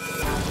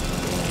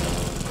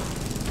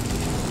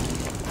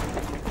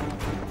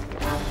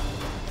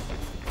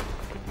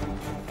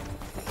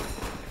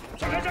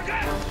闪开！闪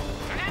开！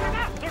闪开！闪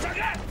开！都闪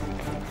开！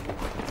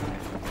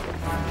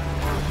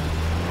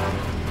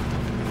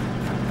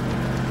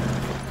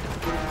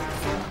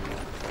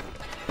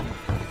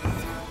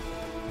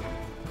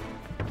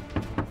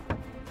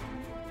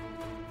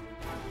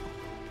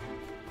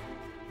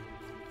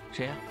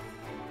谁呀？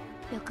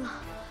表哥。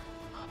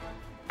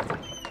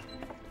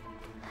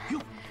哟，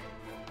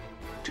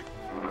这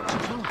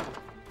伤了。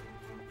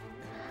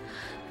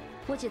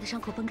我姐的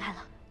伤口崩开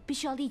了，必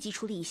须要立即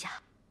处理一下。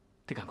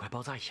得赶快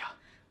包扎一下。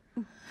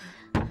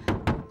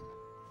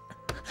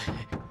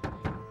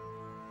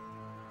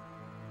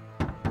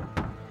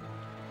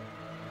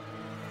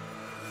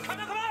开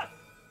门！开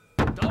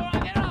门！都让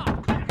别让！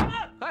快点开门！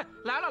哎，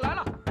来了！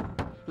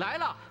来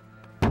了啊！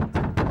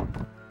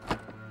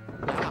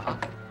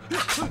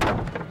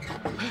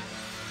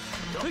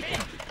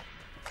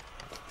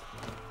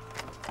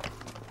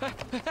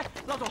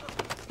老总，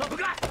不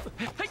干！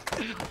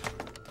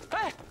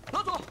哎，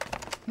老总，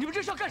你们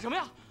这是要干什么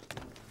呀？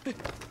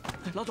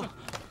老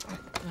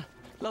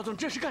总，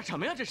这是干什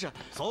么呀？这是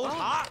搜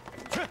查！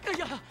去！哎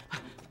呀！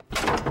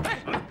哎，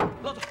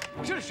老总，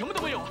这里什么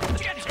都没有啊！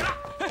别提了！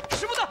哎，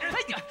什么的？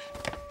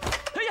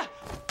哎呀！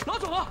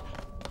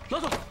老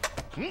总，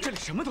这里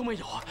什么都没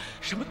有啊！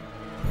什么？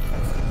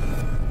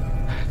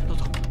老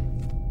总，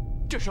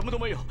这什么都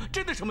没有，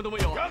真的什么都没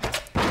有啊！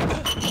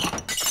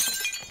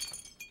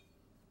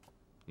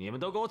你们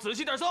都给我仔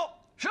细点搜！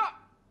是。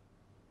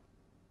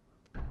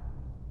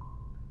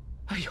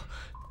哎呦，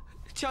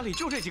家里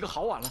就这几个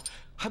好碗了，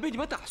还被你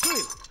们打碎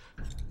了。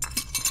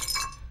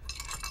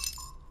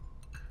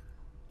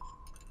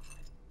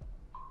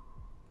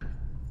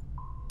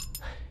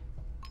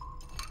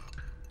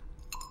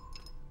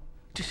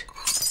这是，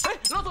哎，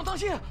老总当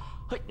心啊！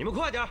哎，你们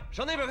快点，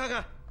上那边看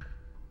看。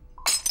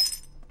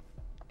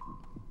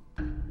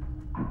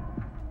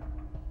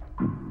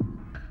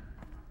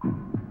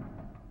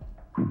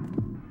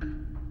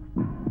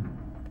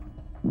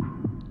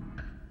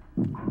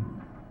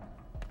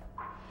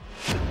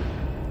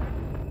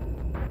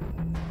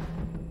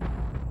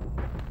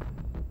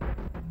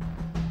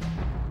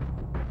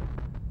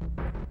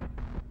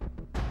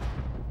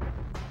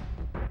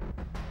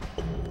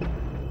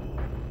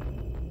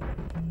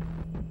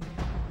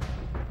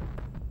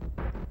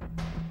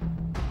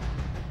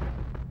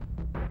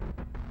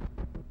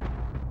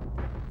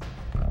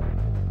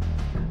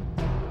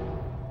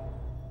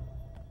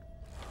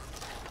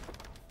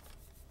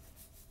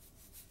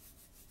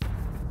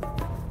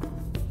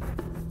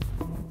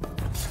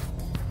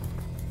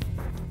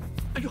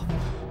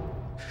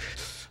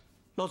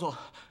老总，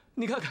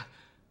你看看，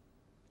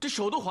这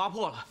手都划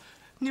破了，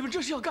你们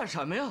这是要干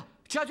什么呀？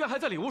家眷还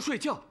在里屋睡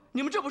觉，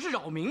你们这不是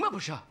扰民吗？不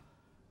是。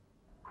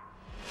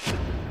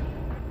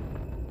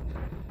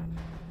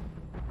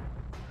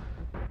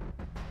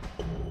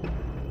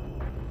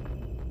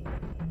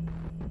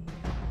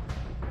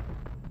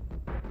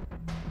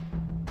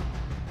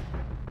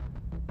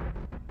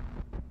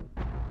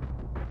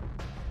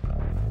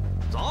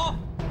走，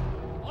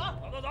走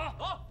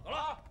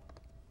了，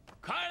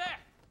开来，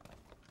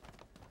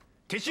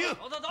铁心，走。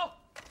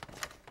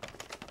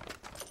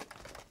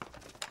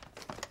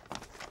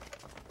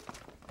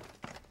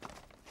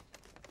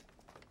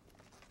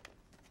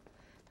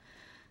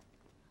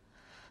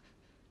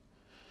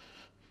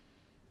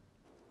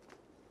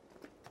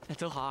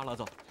走好啊，老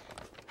总。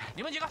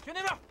你们几个去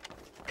那边。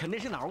肯定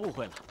是哪儿误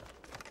会了。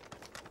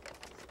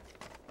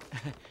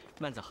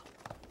慢走，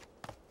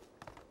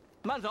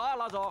慢走啊，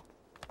老总。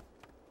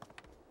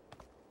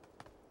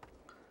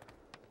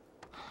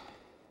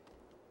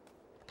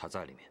他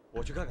在里面，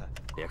我去看看。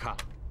别看了，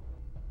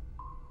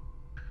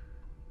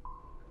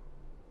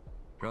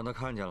让他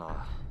看见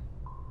了，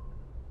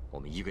我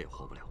们一个也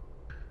活不了。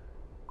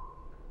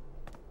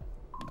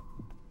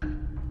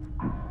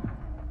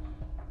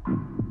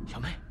小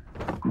妹，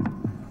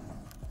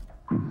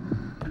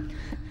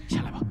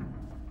下来吧，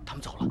他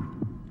们走了。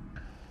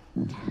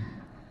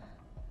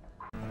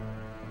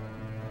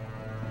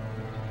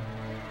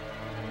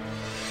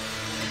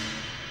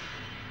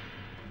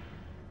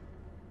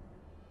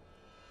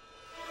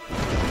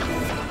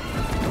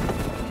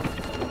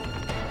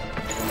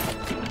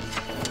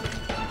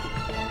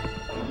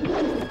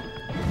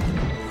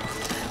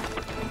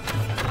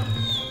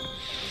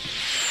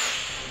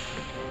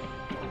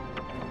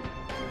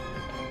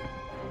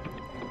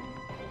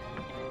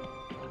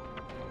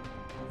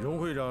荣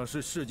会长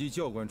是市级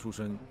教官出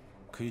身，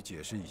可以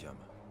解释一下吗？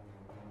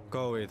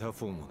告慰他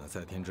父母的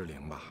在天之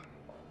灵吧。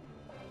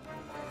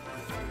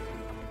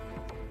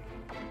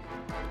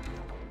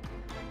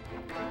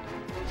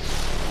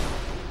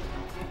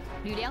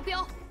吕良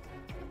彪，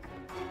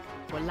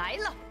我来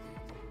了。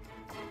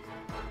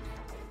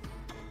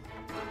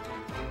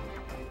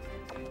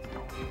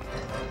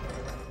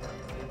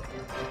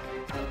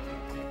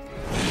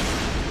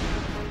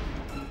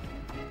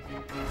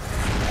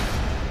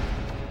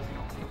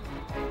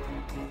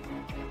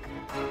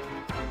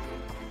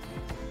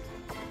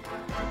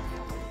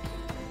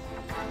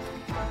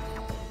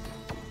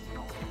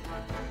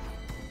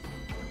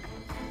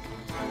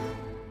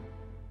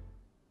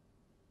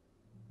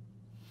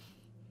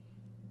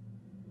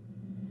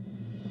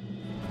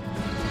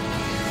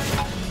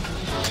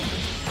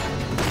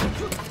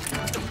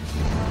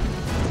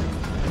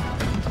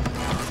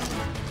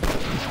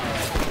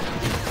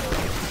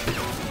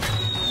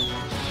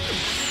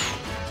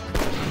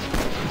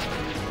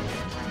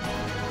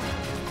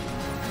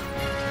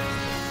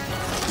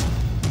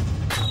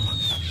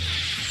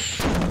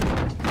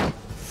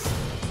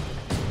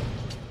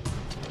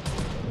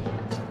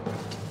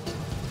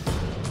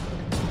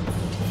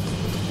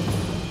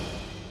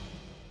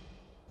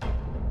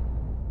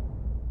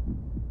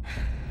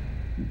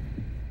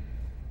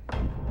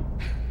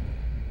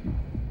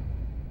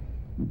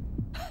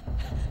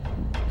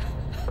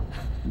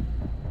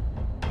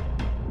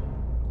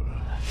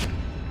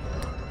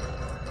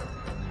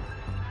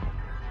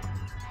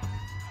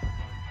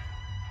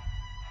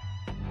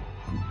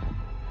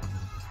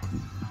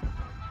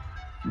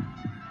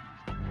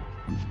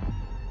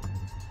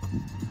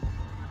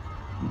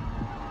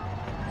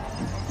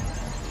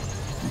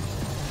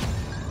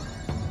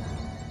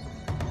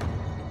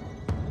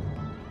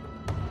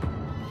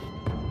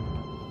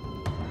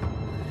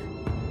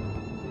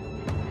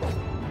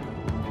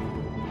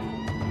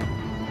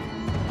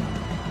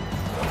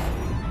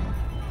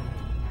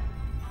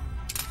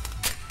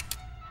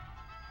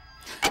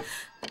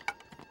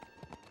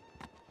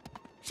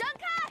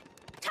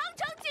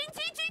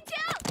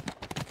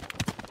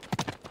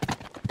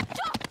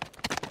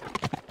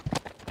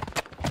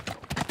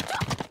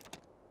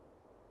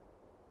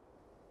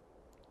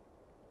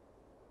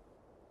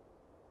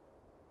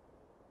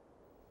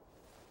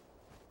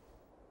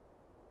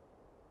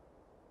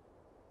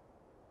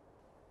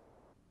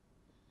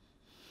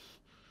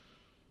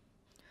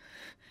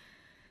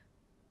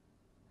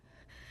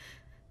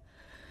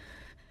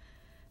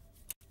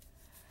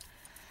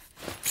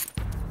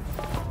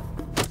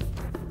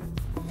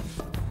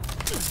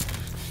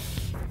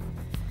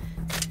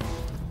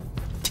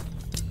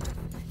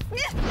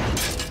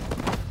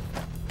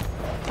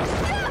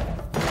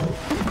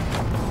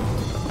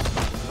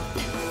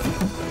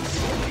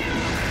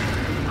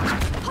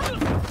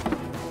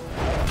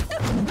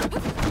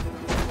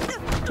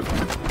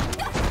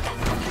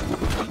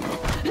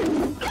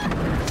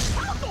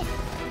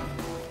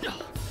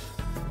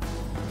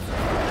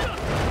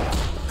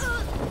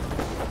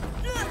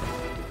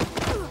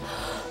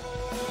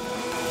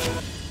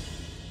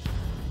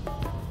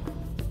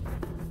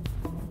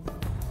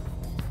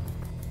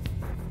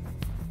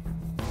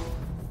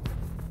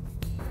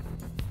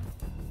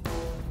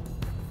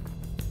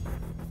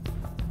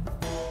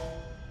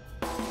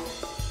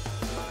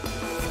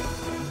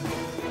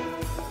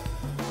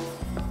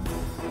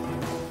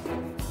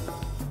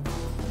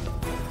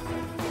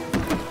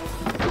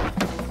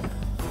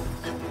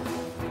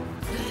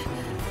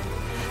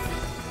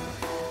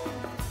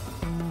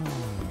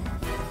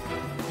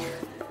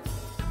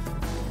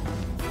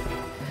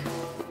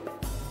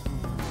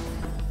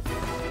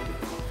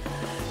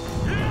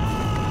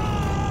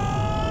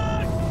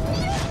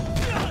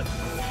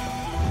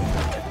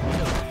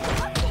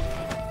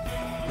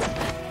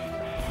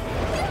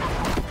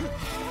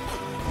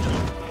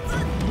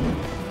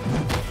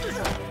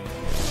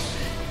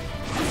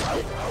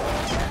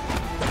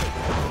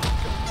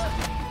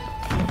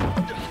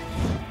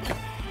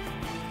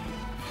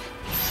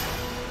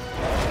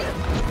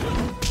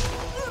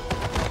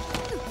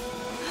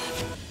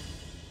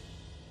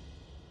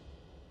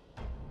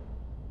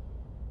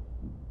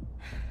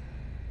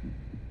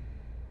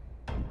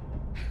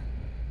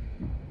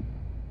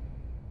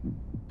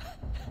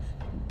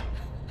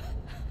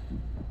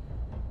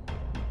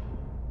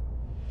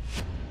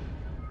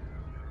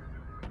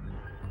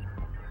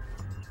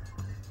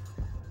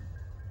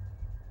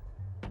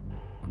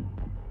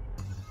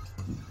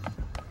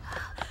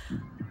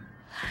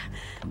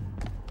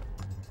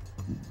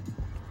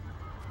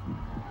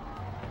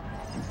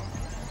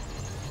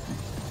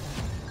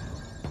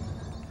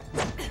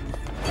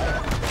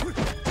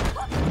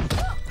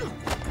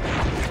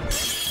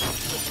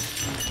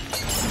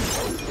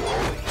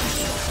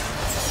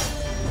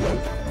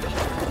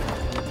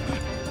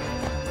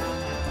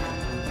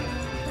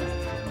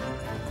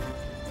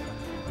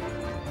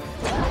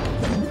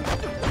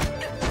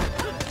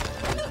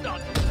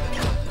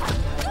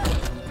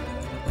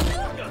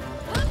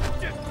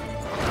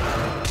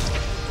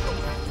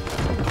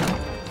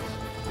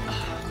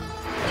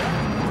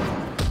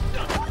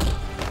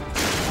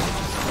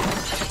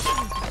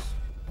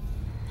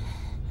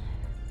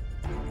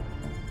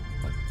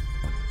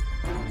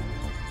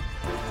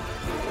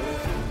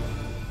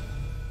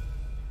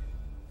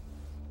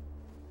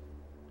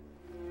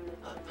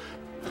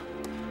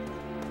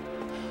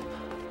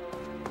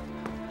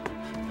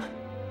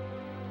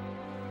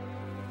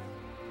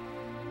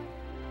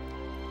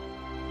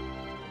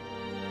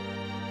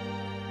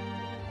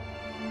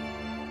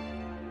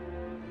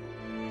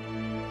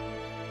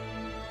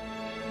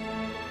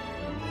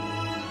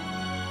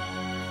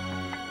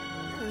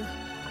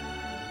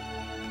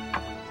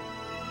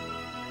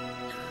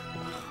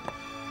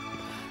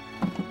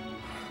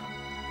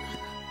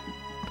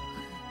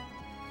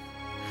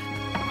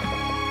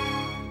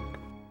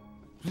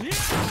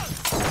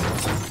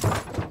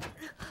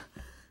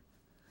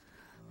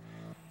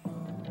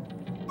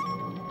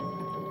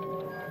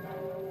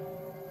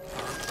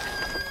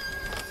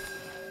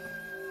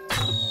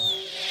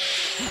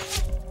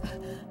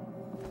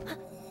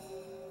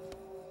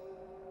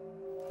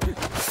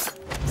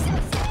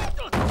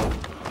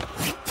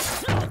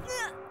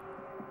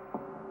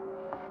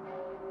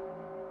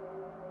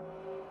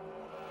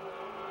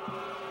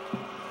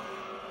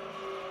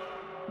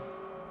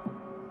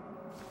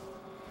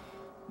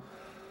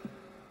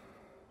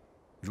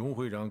荣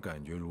会长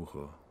感觉如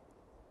何？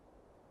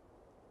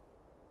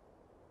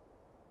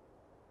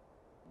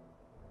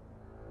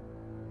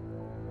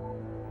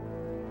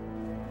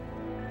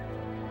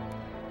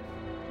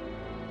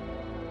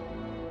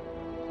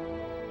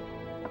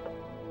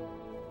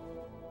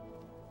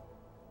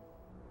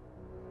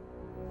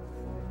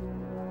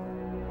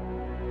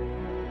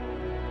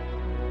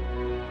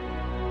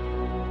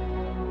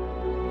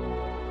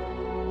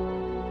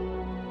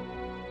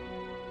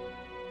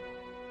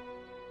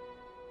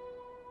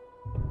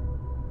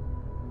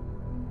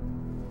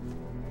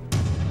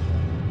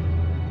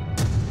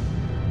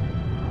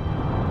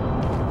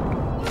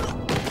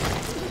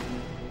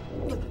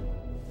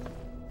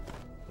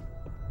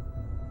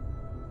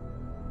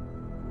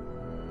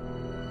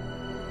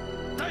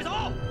带走！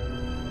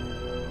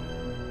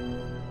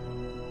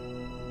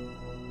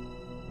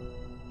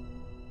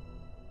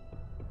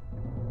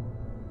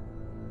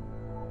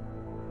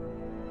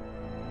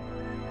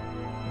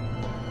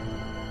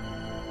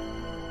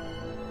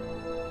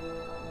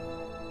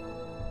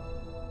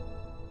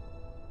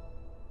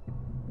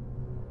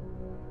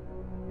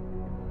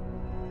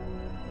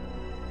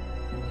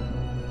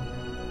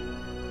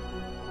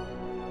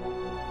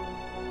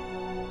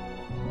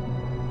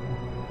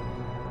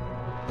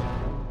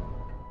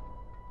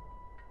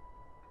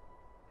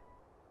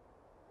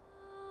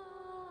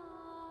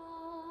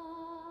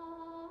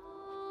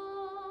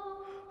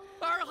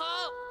二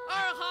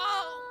号，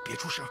别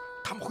出声，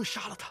他们会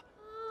杀了他。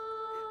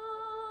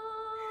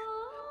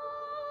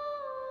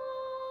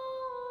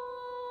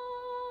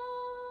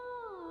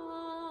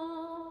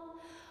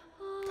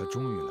他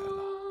终于来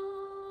了，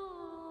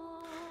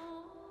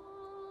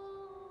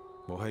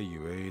我还以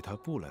为他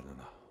不来了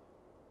呢。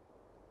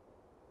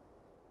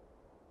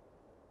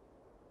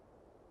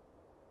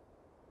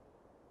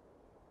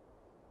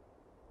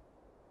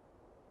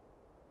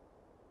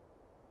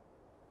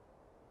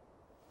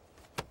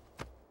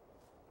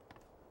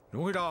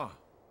荣会长，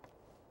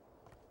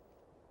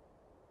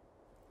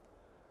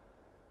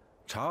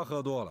茶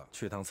喝多了，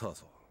去趟厕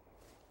所。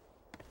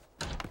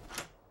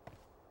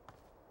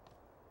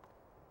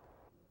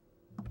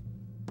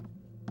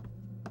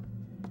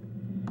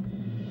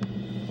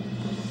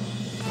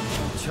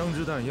枪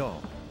支弹药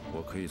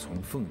我可以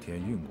从奉天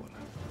运过来，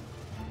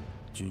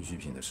军需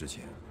品的事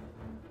情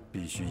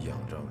必须仰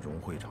仗荣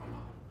会长了。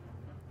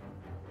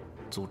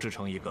组织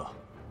成一个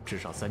至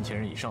少3000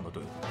人以上的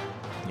队伍，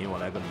你我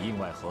来个里应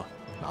外合，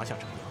拿下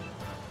城阳，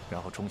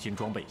然后重新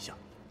装备一下，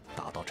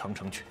打到长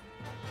城去，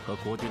和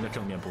国军的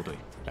正面部队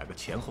来个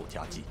前后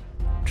夹击，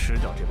吃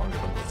掉这帮日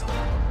本鬼子。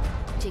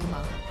这个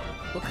忙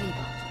我可以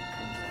帮。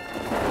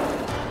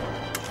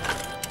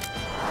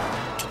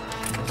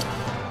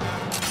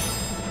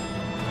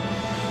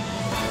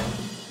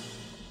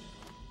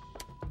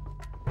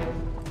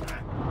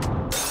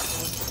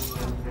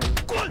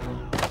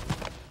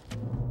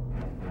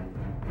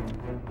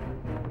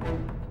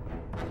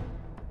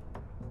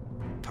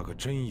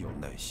真有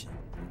耐心。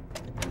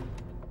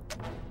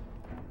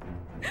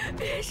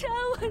别杀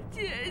我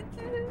姐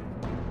姐！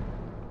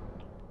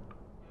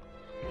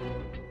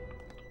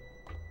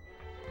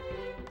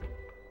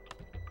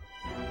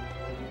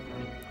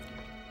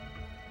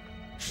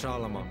杀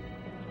了吗？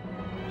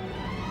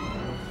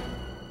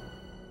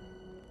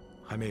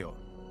还没有。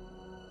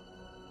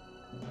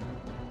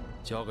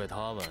交给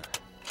他们，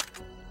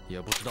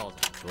也不知道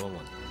怎么折磨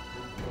你。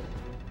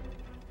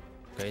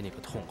给你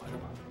个痛快的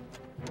吧。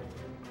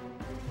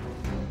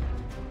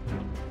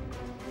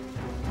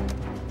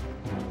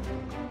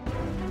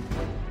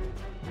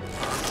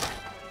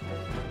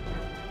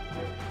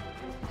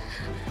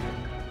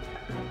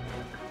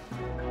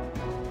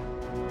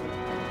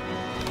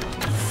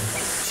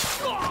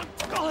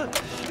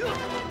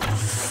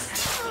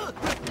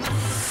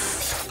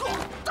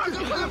大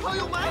哥，快跑，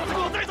有埋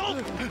伏！带走！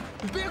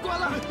别管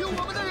了，有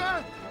我们的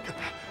人。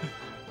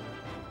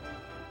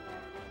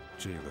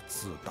这个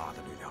自大的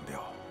吕良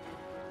调。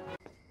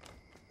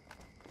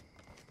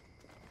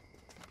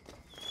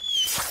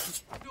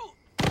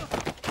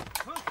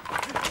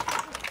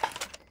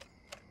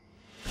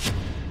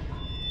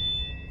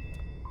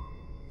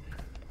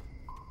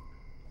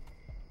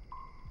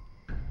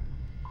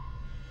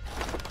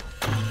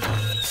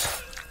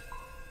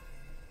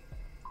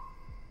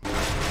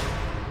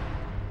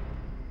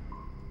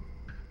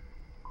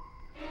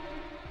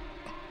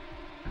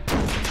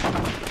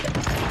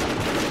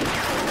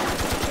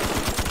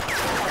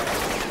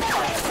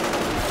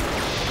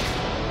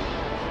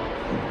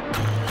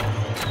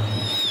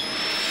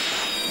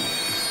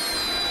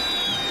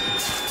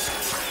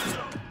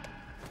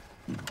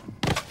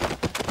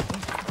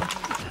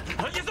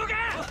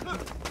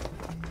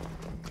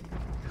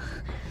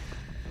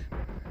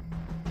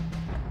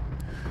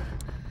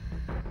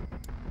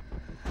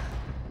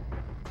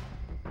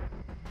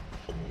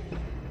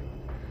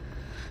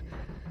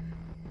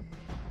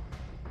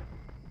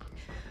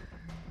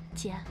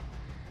姐，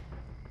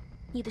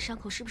你的伤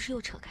口是不是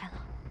又扯开了？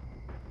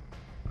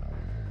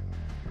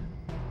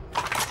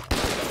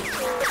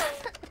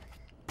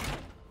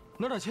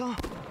拿点枪，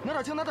拿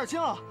点枪，拿点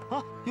枪啊！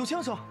啊，有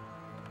枪手！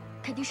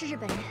肯定是日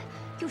本人，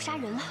又杀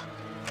人了。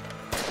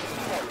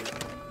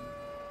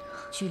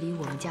距离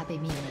我们家被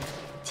灭门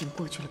仅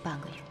过去了半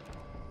个月。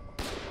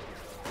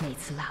每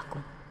次拉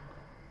弓，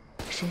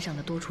身上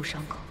的多处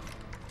伤口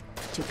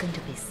就跟着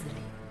被撕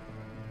裂，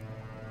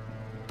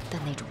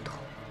但那种痛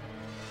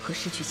和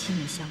失去亲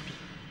人相比，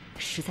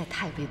实在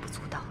太微不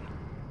足道了。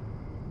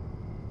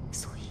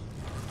所以，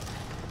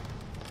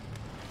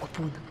我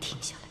不能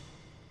停下来。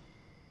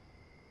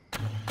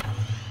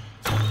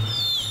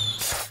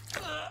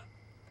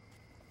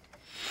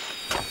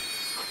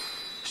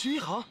 徐一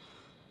航，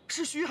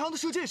是徐一航的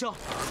射箭声。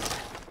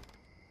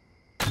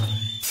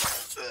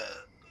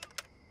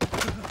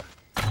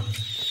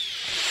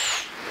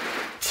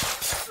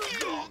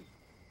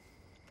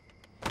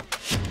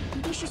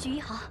一定是徐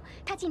一航，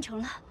他进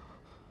城了。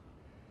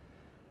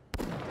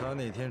他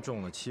那天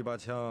中了7、8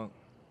枪，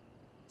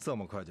这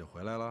么快就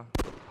回来了？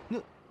那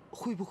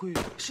会不会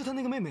是他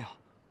那个妹妹啊？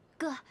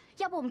哥，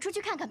要不我们出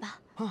去看看吧？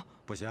啊，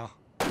不行！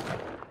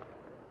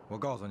我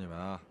告诉你们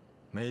啊，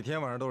每天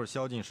晚上都是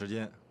宵禁时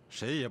间。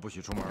 谁也不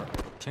许出门，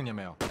听见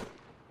没有？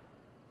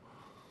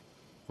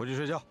回去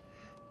睡觉，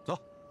走。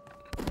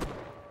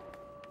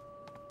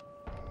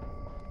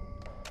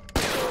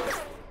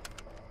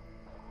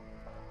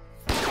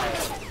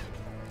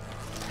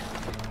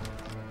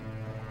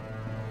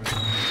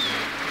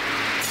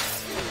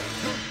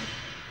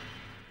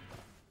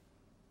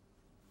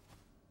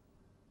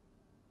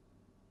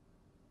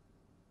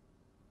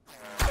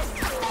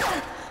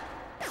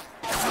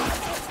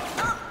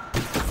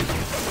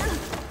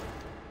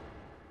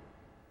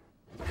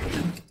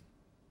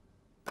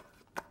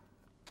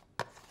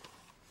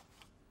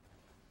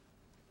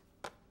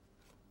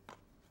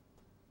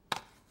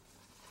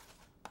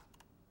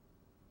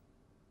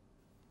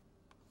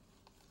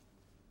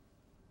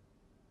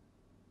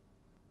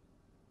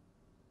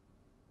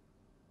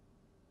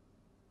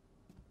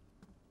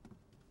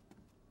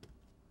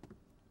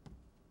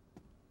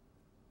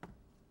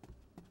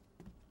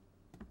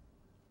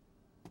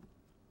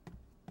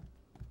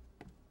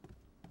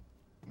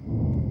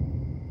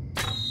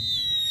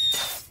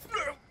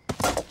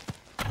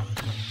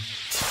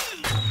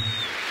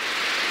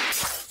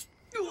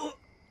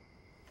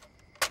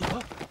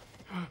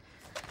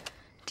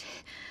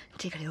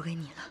这个留给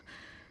你了。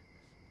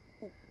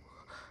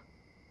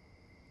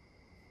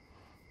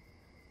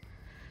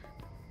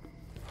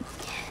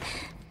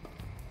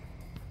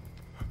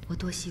我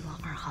多希望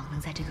二航能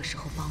在这个时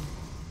候帮我，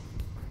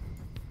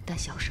但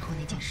小时候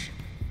那件事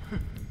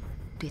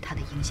对他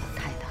的影响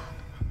太大了。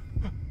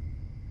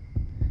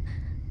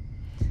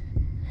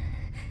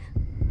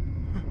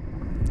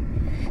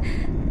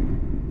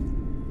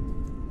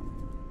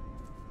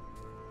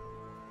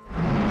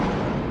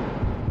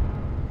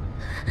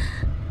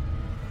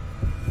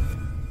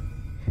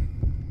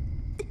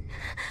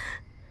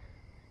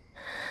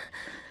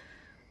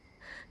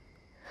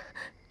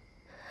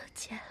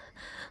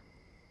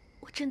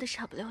 真的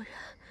杀不了人。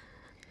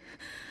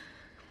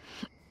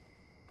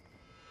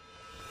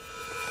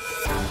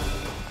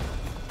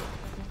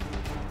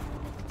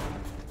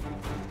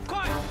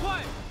快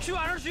快，去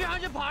把这徐航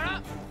先绑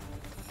上！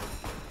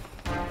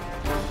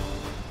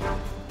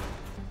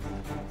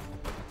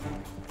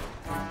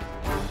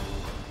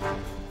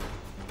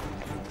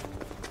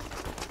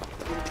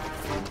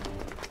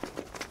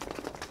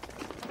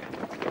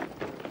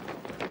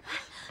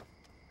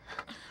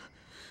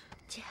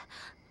姐。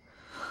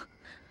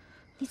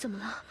 你怎么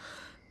了？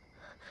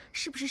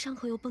是不是伤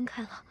口又崩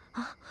开了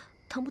啊？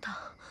疼不疼？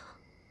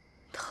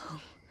疼，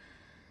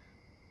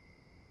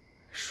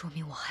说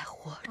明我还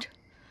活着。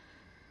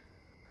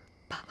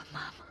爸爸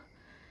妈妈、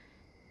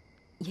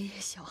爷爷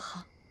小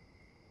航、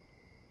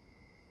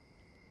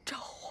赵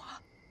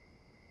华，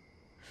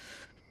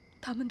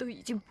他们都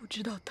已经不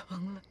知道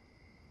疼了。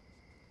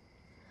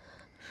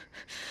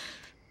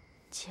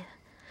姐，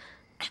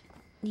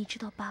你知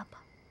道爸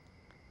爸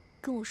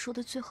跟我说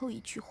的最后一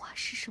句话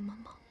是什么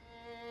吗？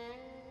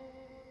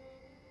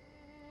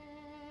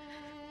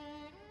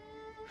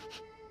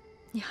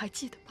 你还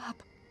记得爸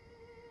爸？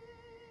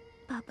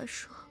爸爸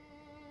说：“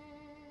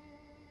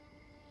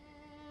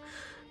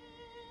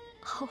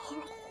好好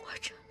活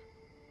着。”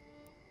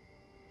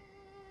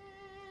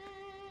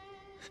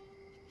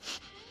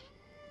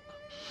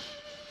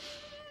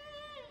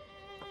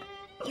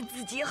你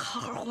自己也好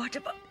好活着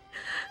吧。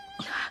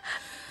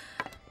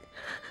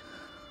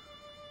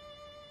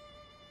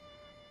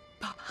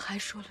爸爸还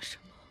说了什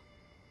么？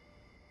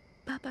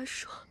爸爸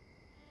说。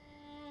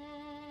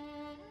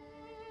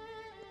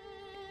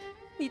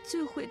 你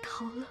最会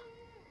逃了，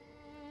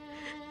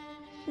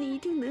你一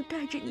定能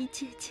带着你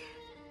姐姐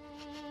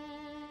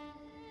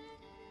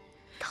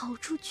逃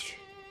出去。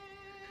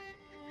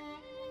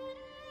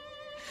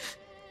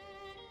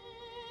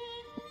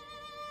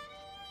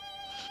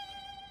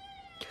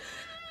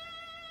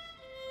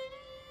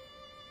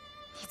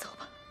你走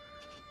吧，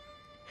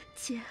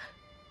姐，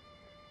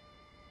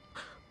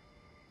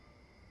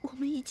我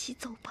们一起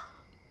走吧。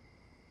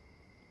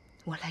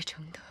我来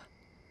承德。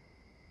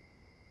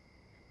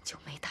 就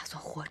没打算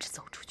活着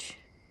走出去。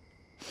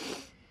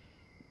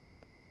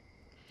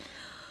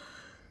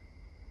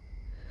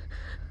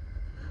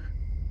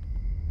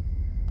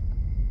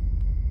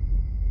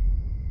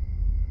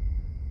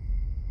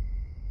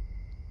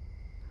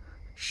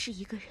是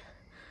一个人，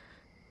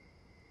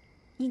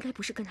应该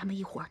不是跟他们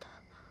一伙的，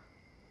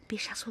别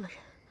杀错了人。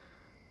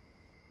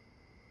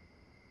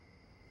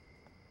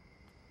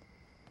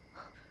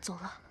走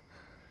了。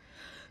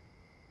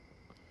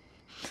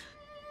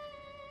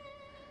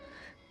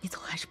你走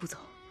还是不走？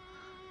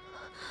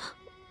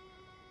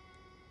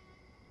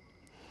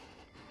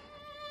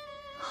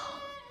好，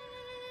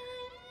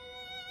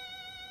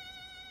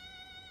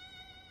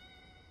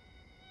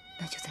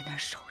那就在那儿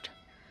守着。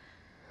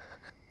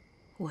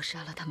我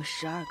杀了他们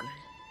12个人，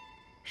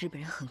日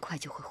本人很快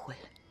就会回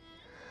来。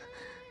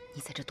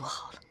你在这躲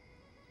好了。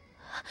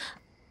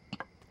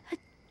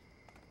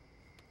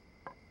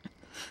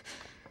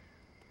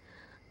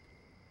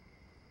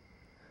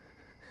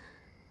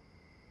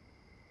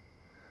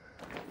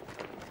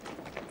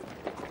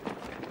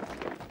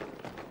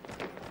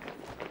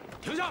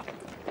停下！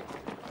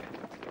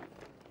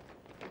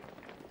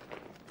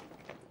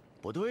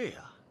不对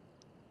呀，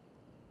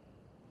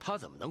他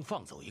怎么能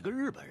放走一个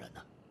日本人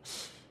呢？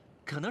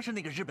可能是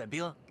那个日本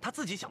兵他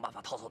自己想办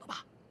法逃走的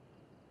吧。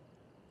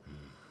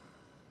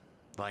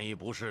万一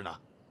不是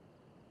呢？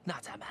那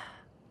咱们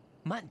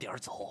慢点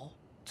走，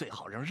最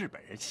好让日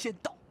本人先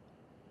到。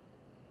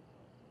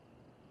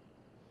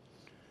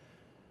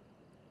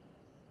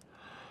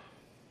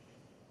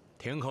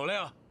听口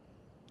令，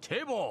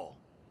起步，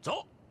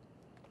走！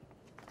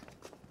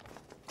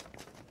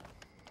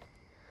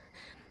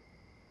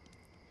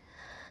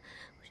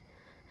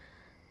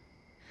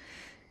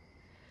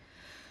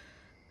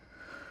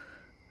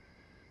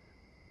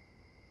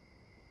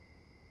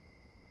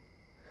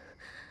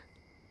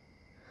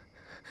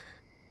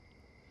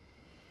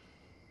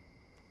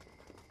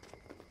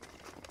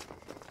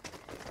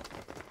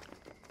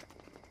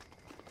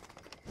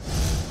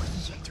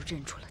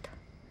认出了他。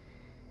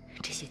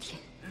这些天，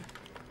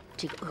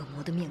这个恶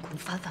魔的面孔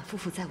反反复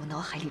复在我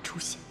脑海里出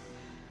现。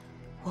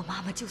我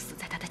妈妈就死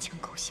在他的枪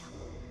口下。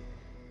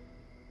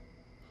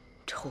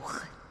仇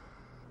恨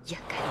掩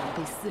盖了我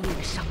被撕裂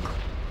的伤口。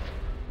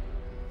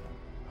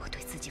我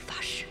对自己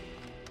发誓，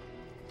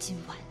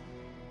今晚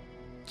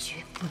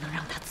绝不能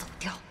让他走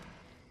掉。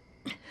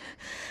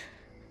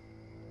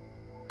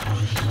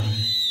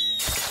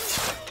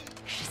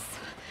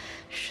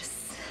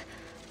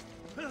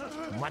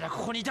まだ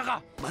ここにいた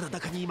か。まだ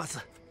中にいます。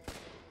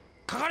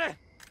かかれ。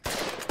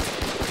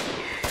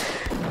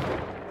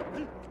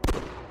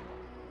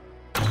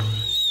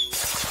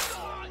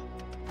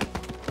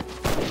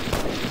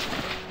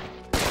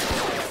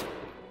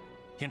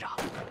营长，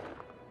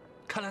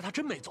看来他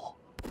真没走。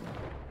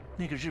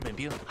那个日本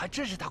兵还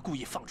真是他故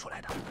意放出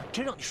来的，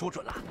真让你说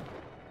准了。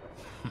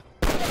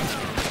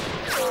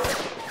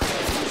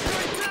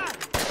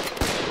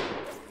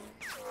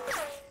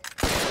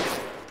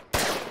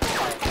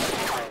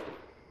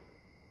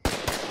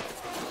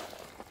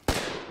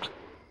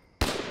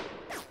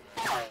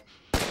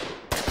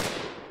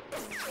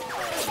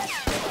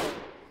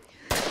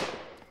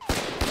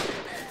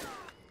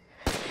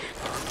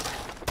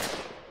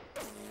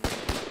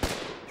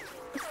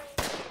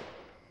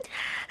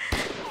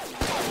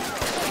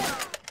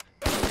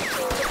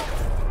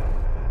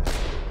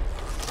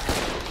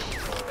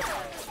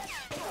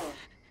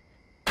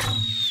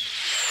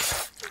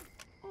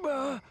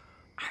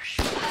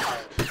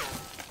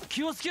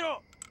気をつけ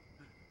ろ。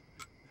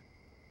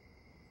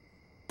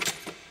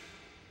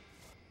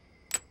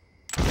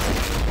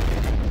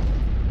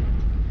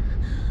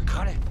か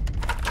かれ。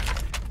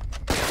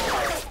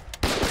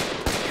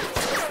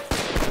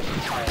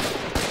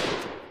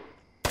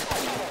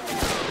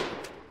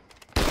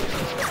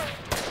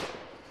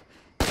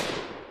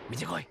見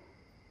てこい。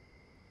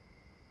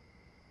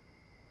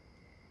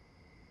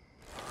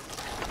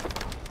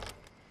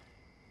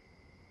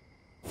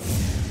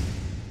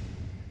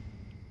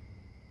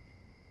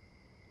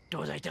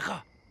どうだいた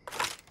か。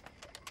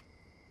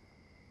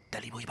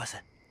誰もいませ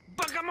ん。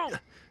バカモン、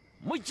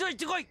もう一度行っ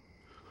てこい。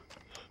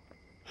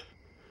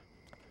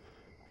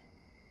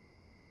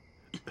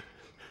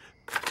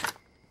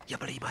やっ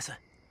ぱりいません。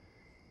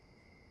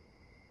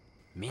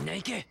みんな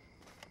行け。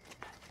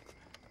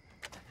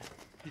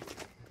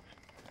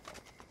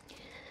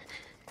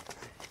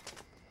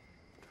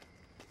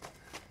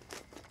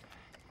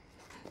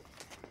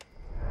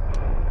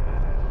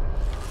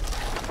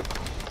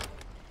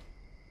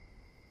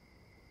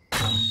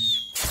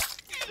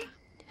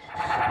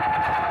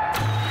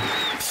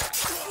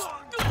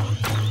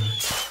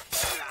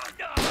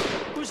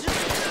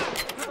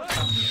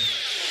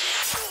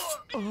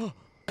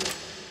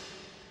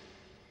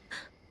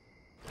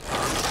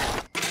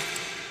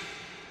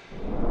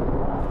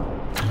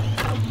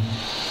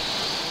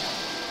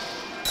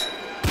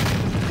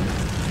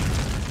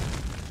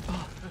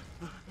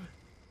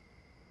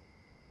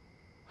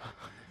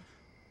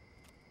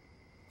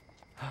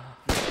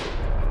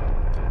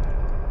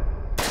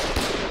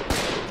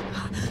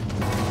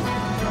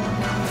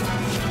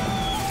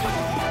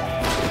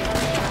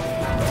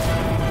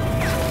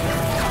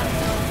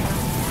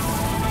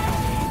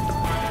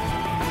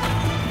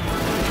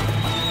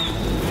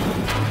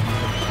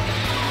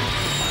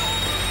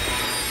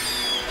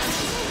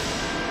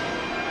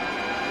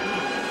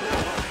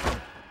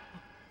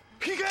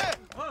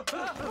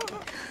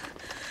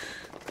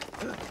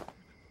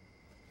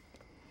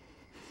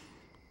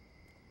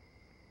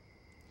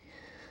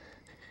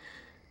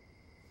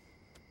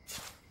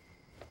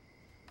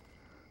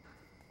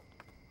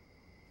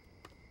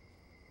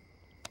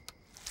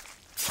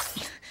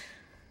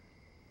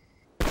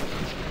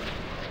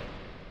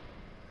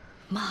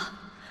妈，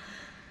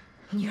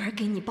女儿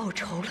给你报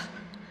仇了。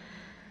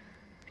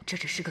这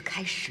只是个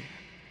开始，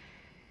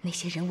那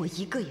些人我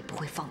一个也不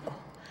会放过，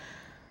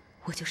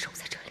我就守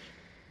在这里，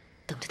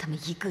等着他们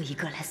一个一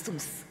个来送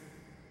死。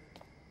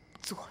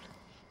做了，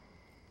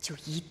就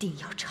一定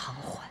要偿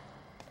还。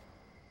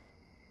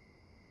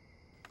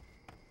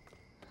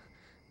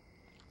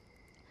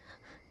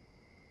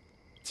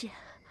姐，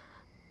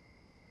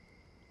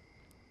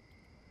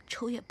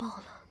仇也报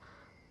了，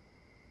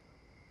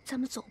咱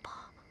们走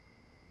吧。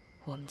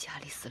我们家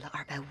里死了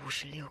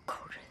256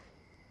口人，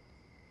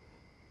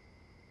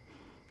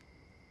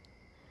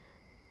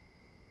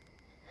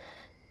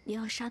你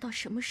要杀到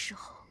什么时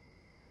候，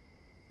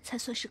才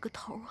算是个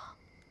头啊？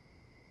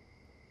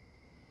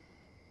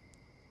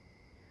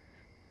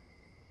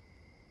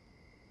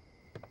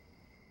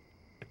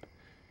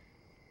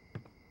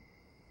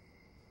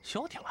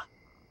消停了。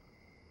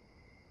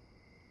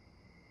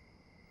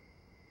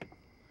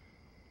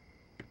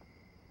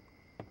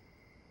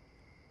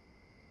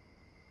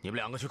你们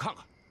两个去看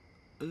看。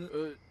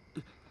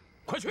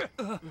快去！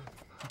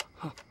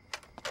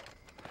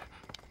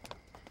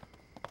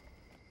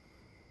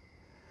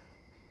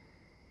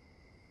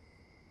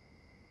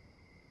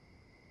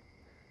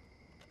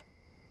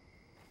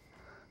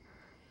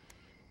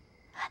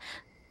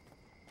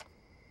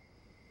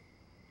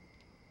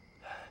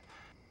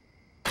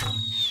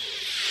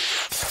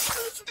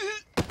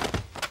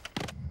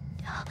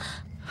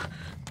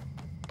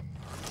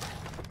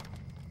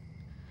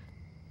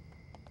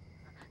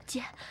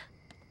姐，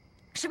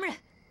什么人？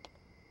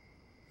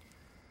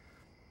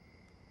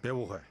别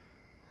误会，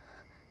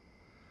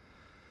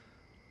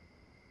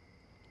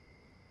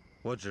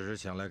我只是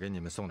想来给你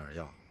们送点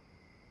药。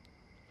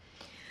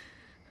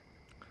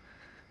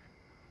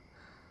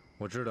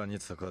我知道你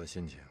此刻的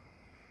心情，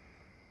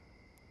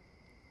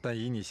但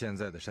以你现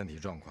在的身体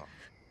状况，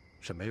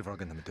是没法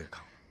跟他们对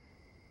抗。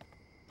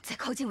再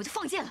靠近我就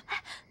放箭了！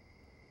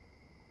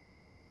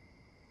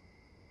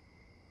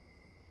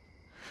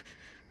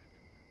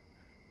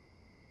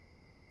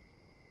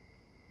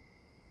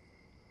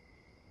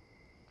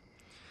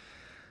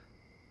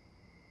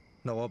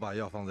那我把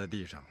药放在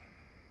地上，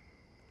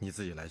你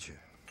自己来取。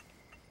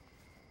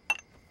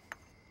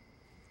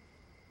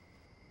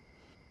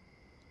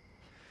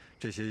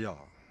这些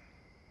药，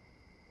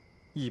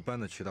一般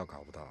的渠道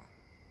搞不到，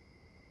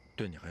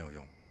对你很有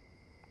用。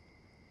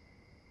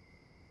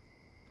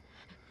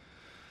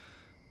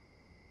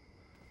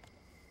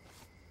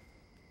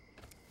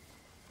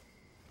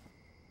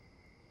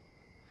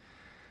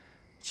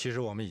其实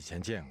我们以前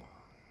见过，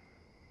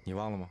你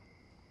忘了吗？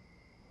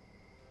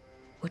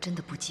我真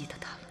的不记得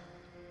他了。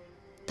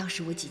当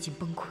时我几近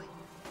崩溃，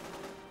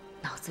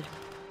脑子里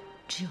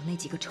只有那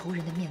几个仇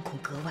人的面孔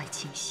格外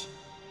清晰，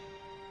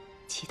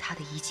其他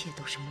的一切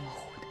都是模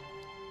糊的。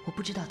我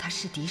不知道他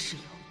是敌是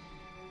友，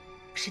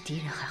是敌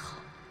人还好，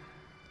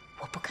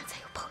我不敢再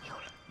有朋友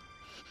了。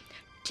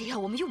这药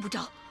我们用不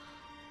着。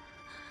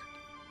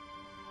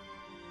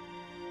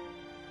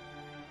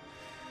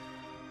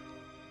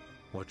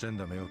我真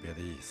的没有别的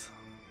意思。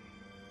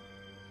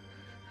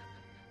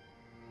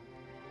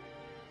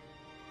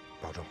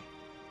保重。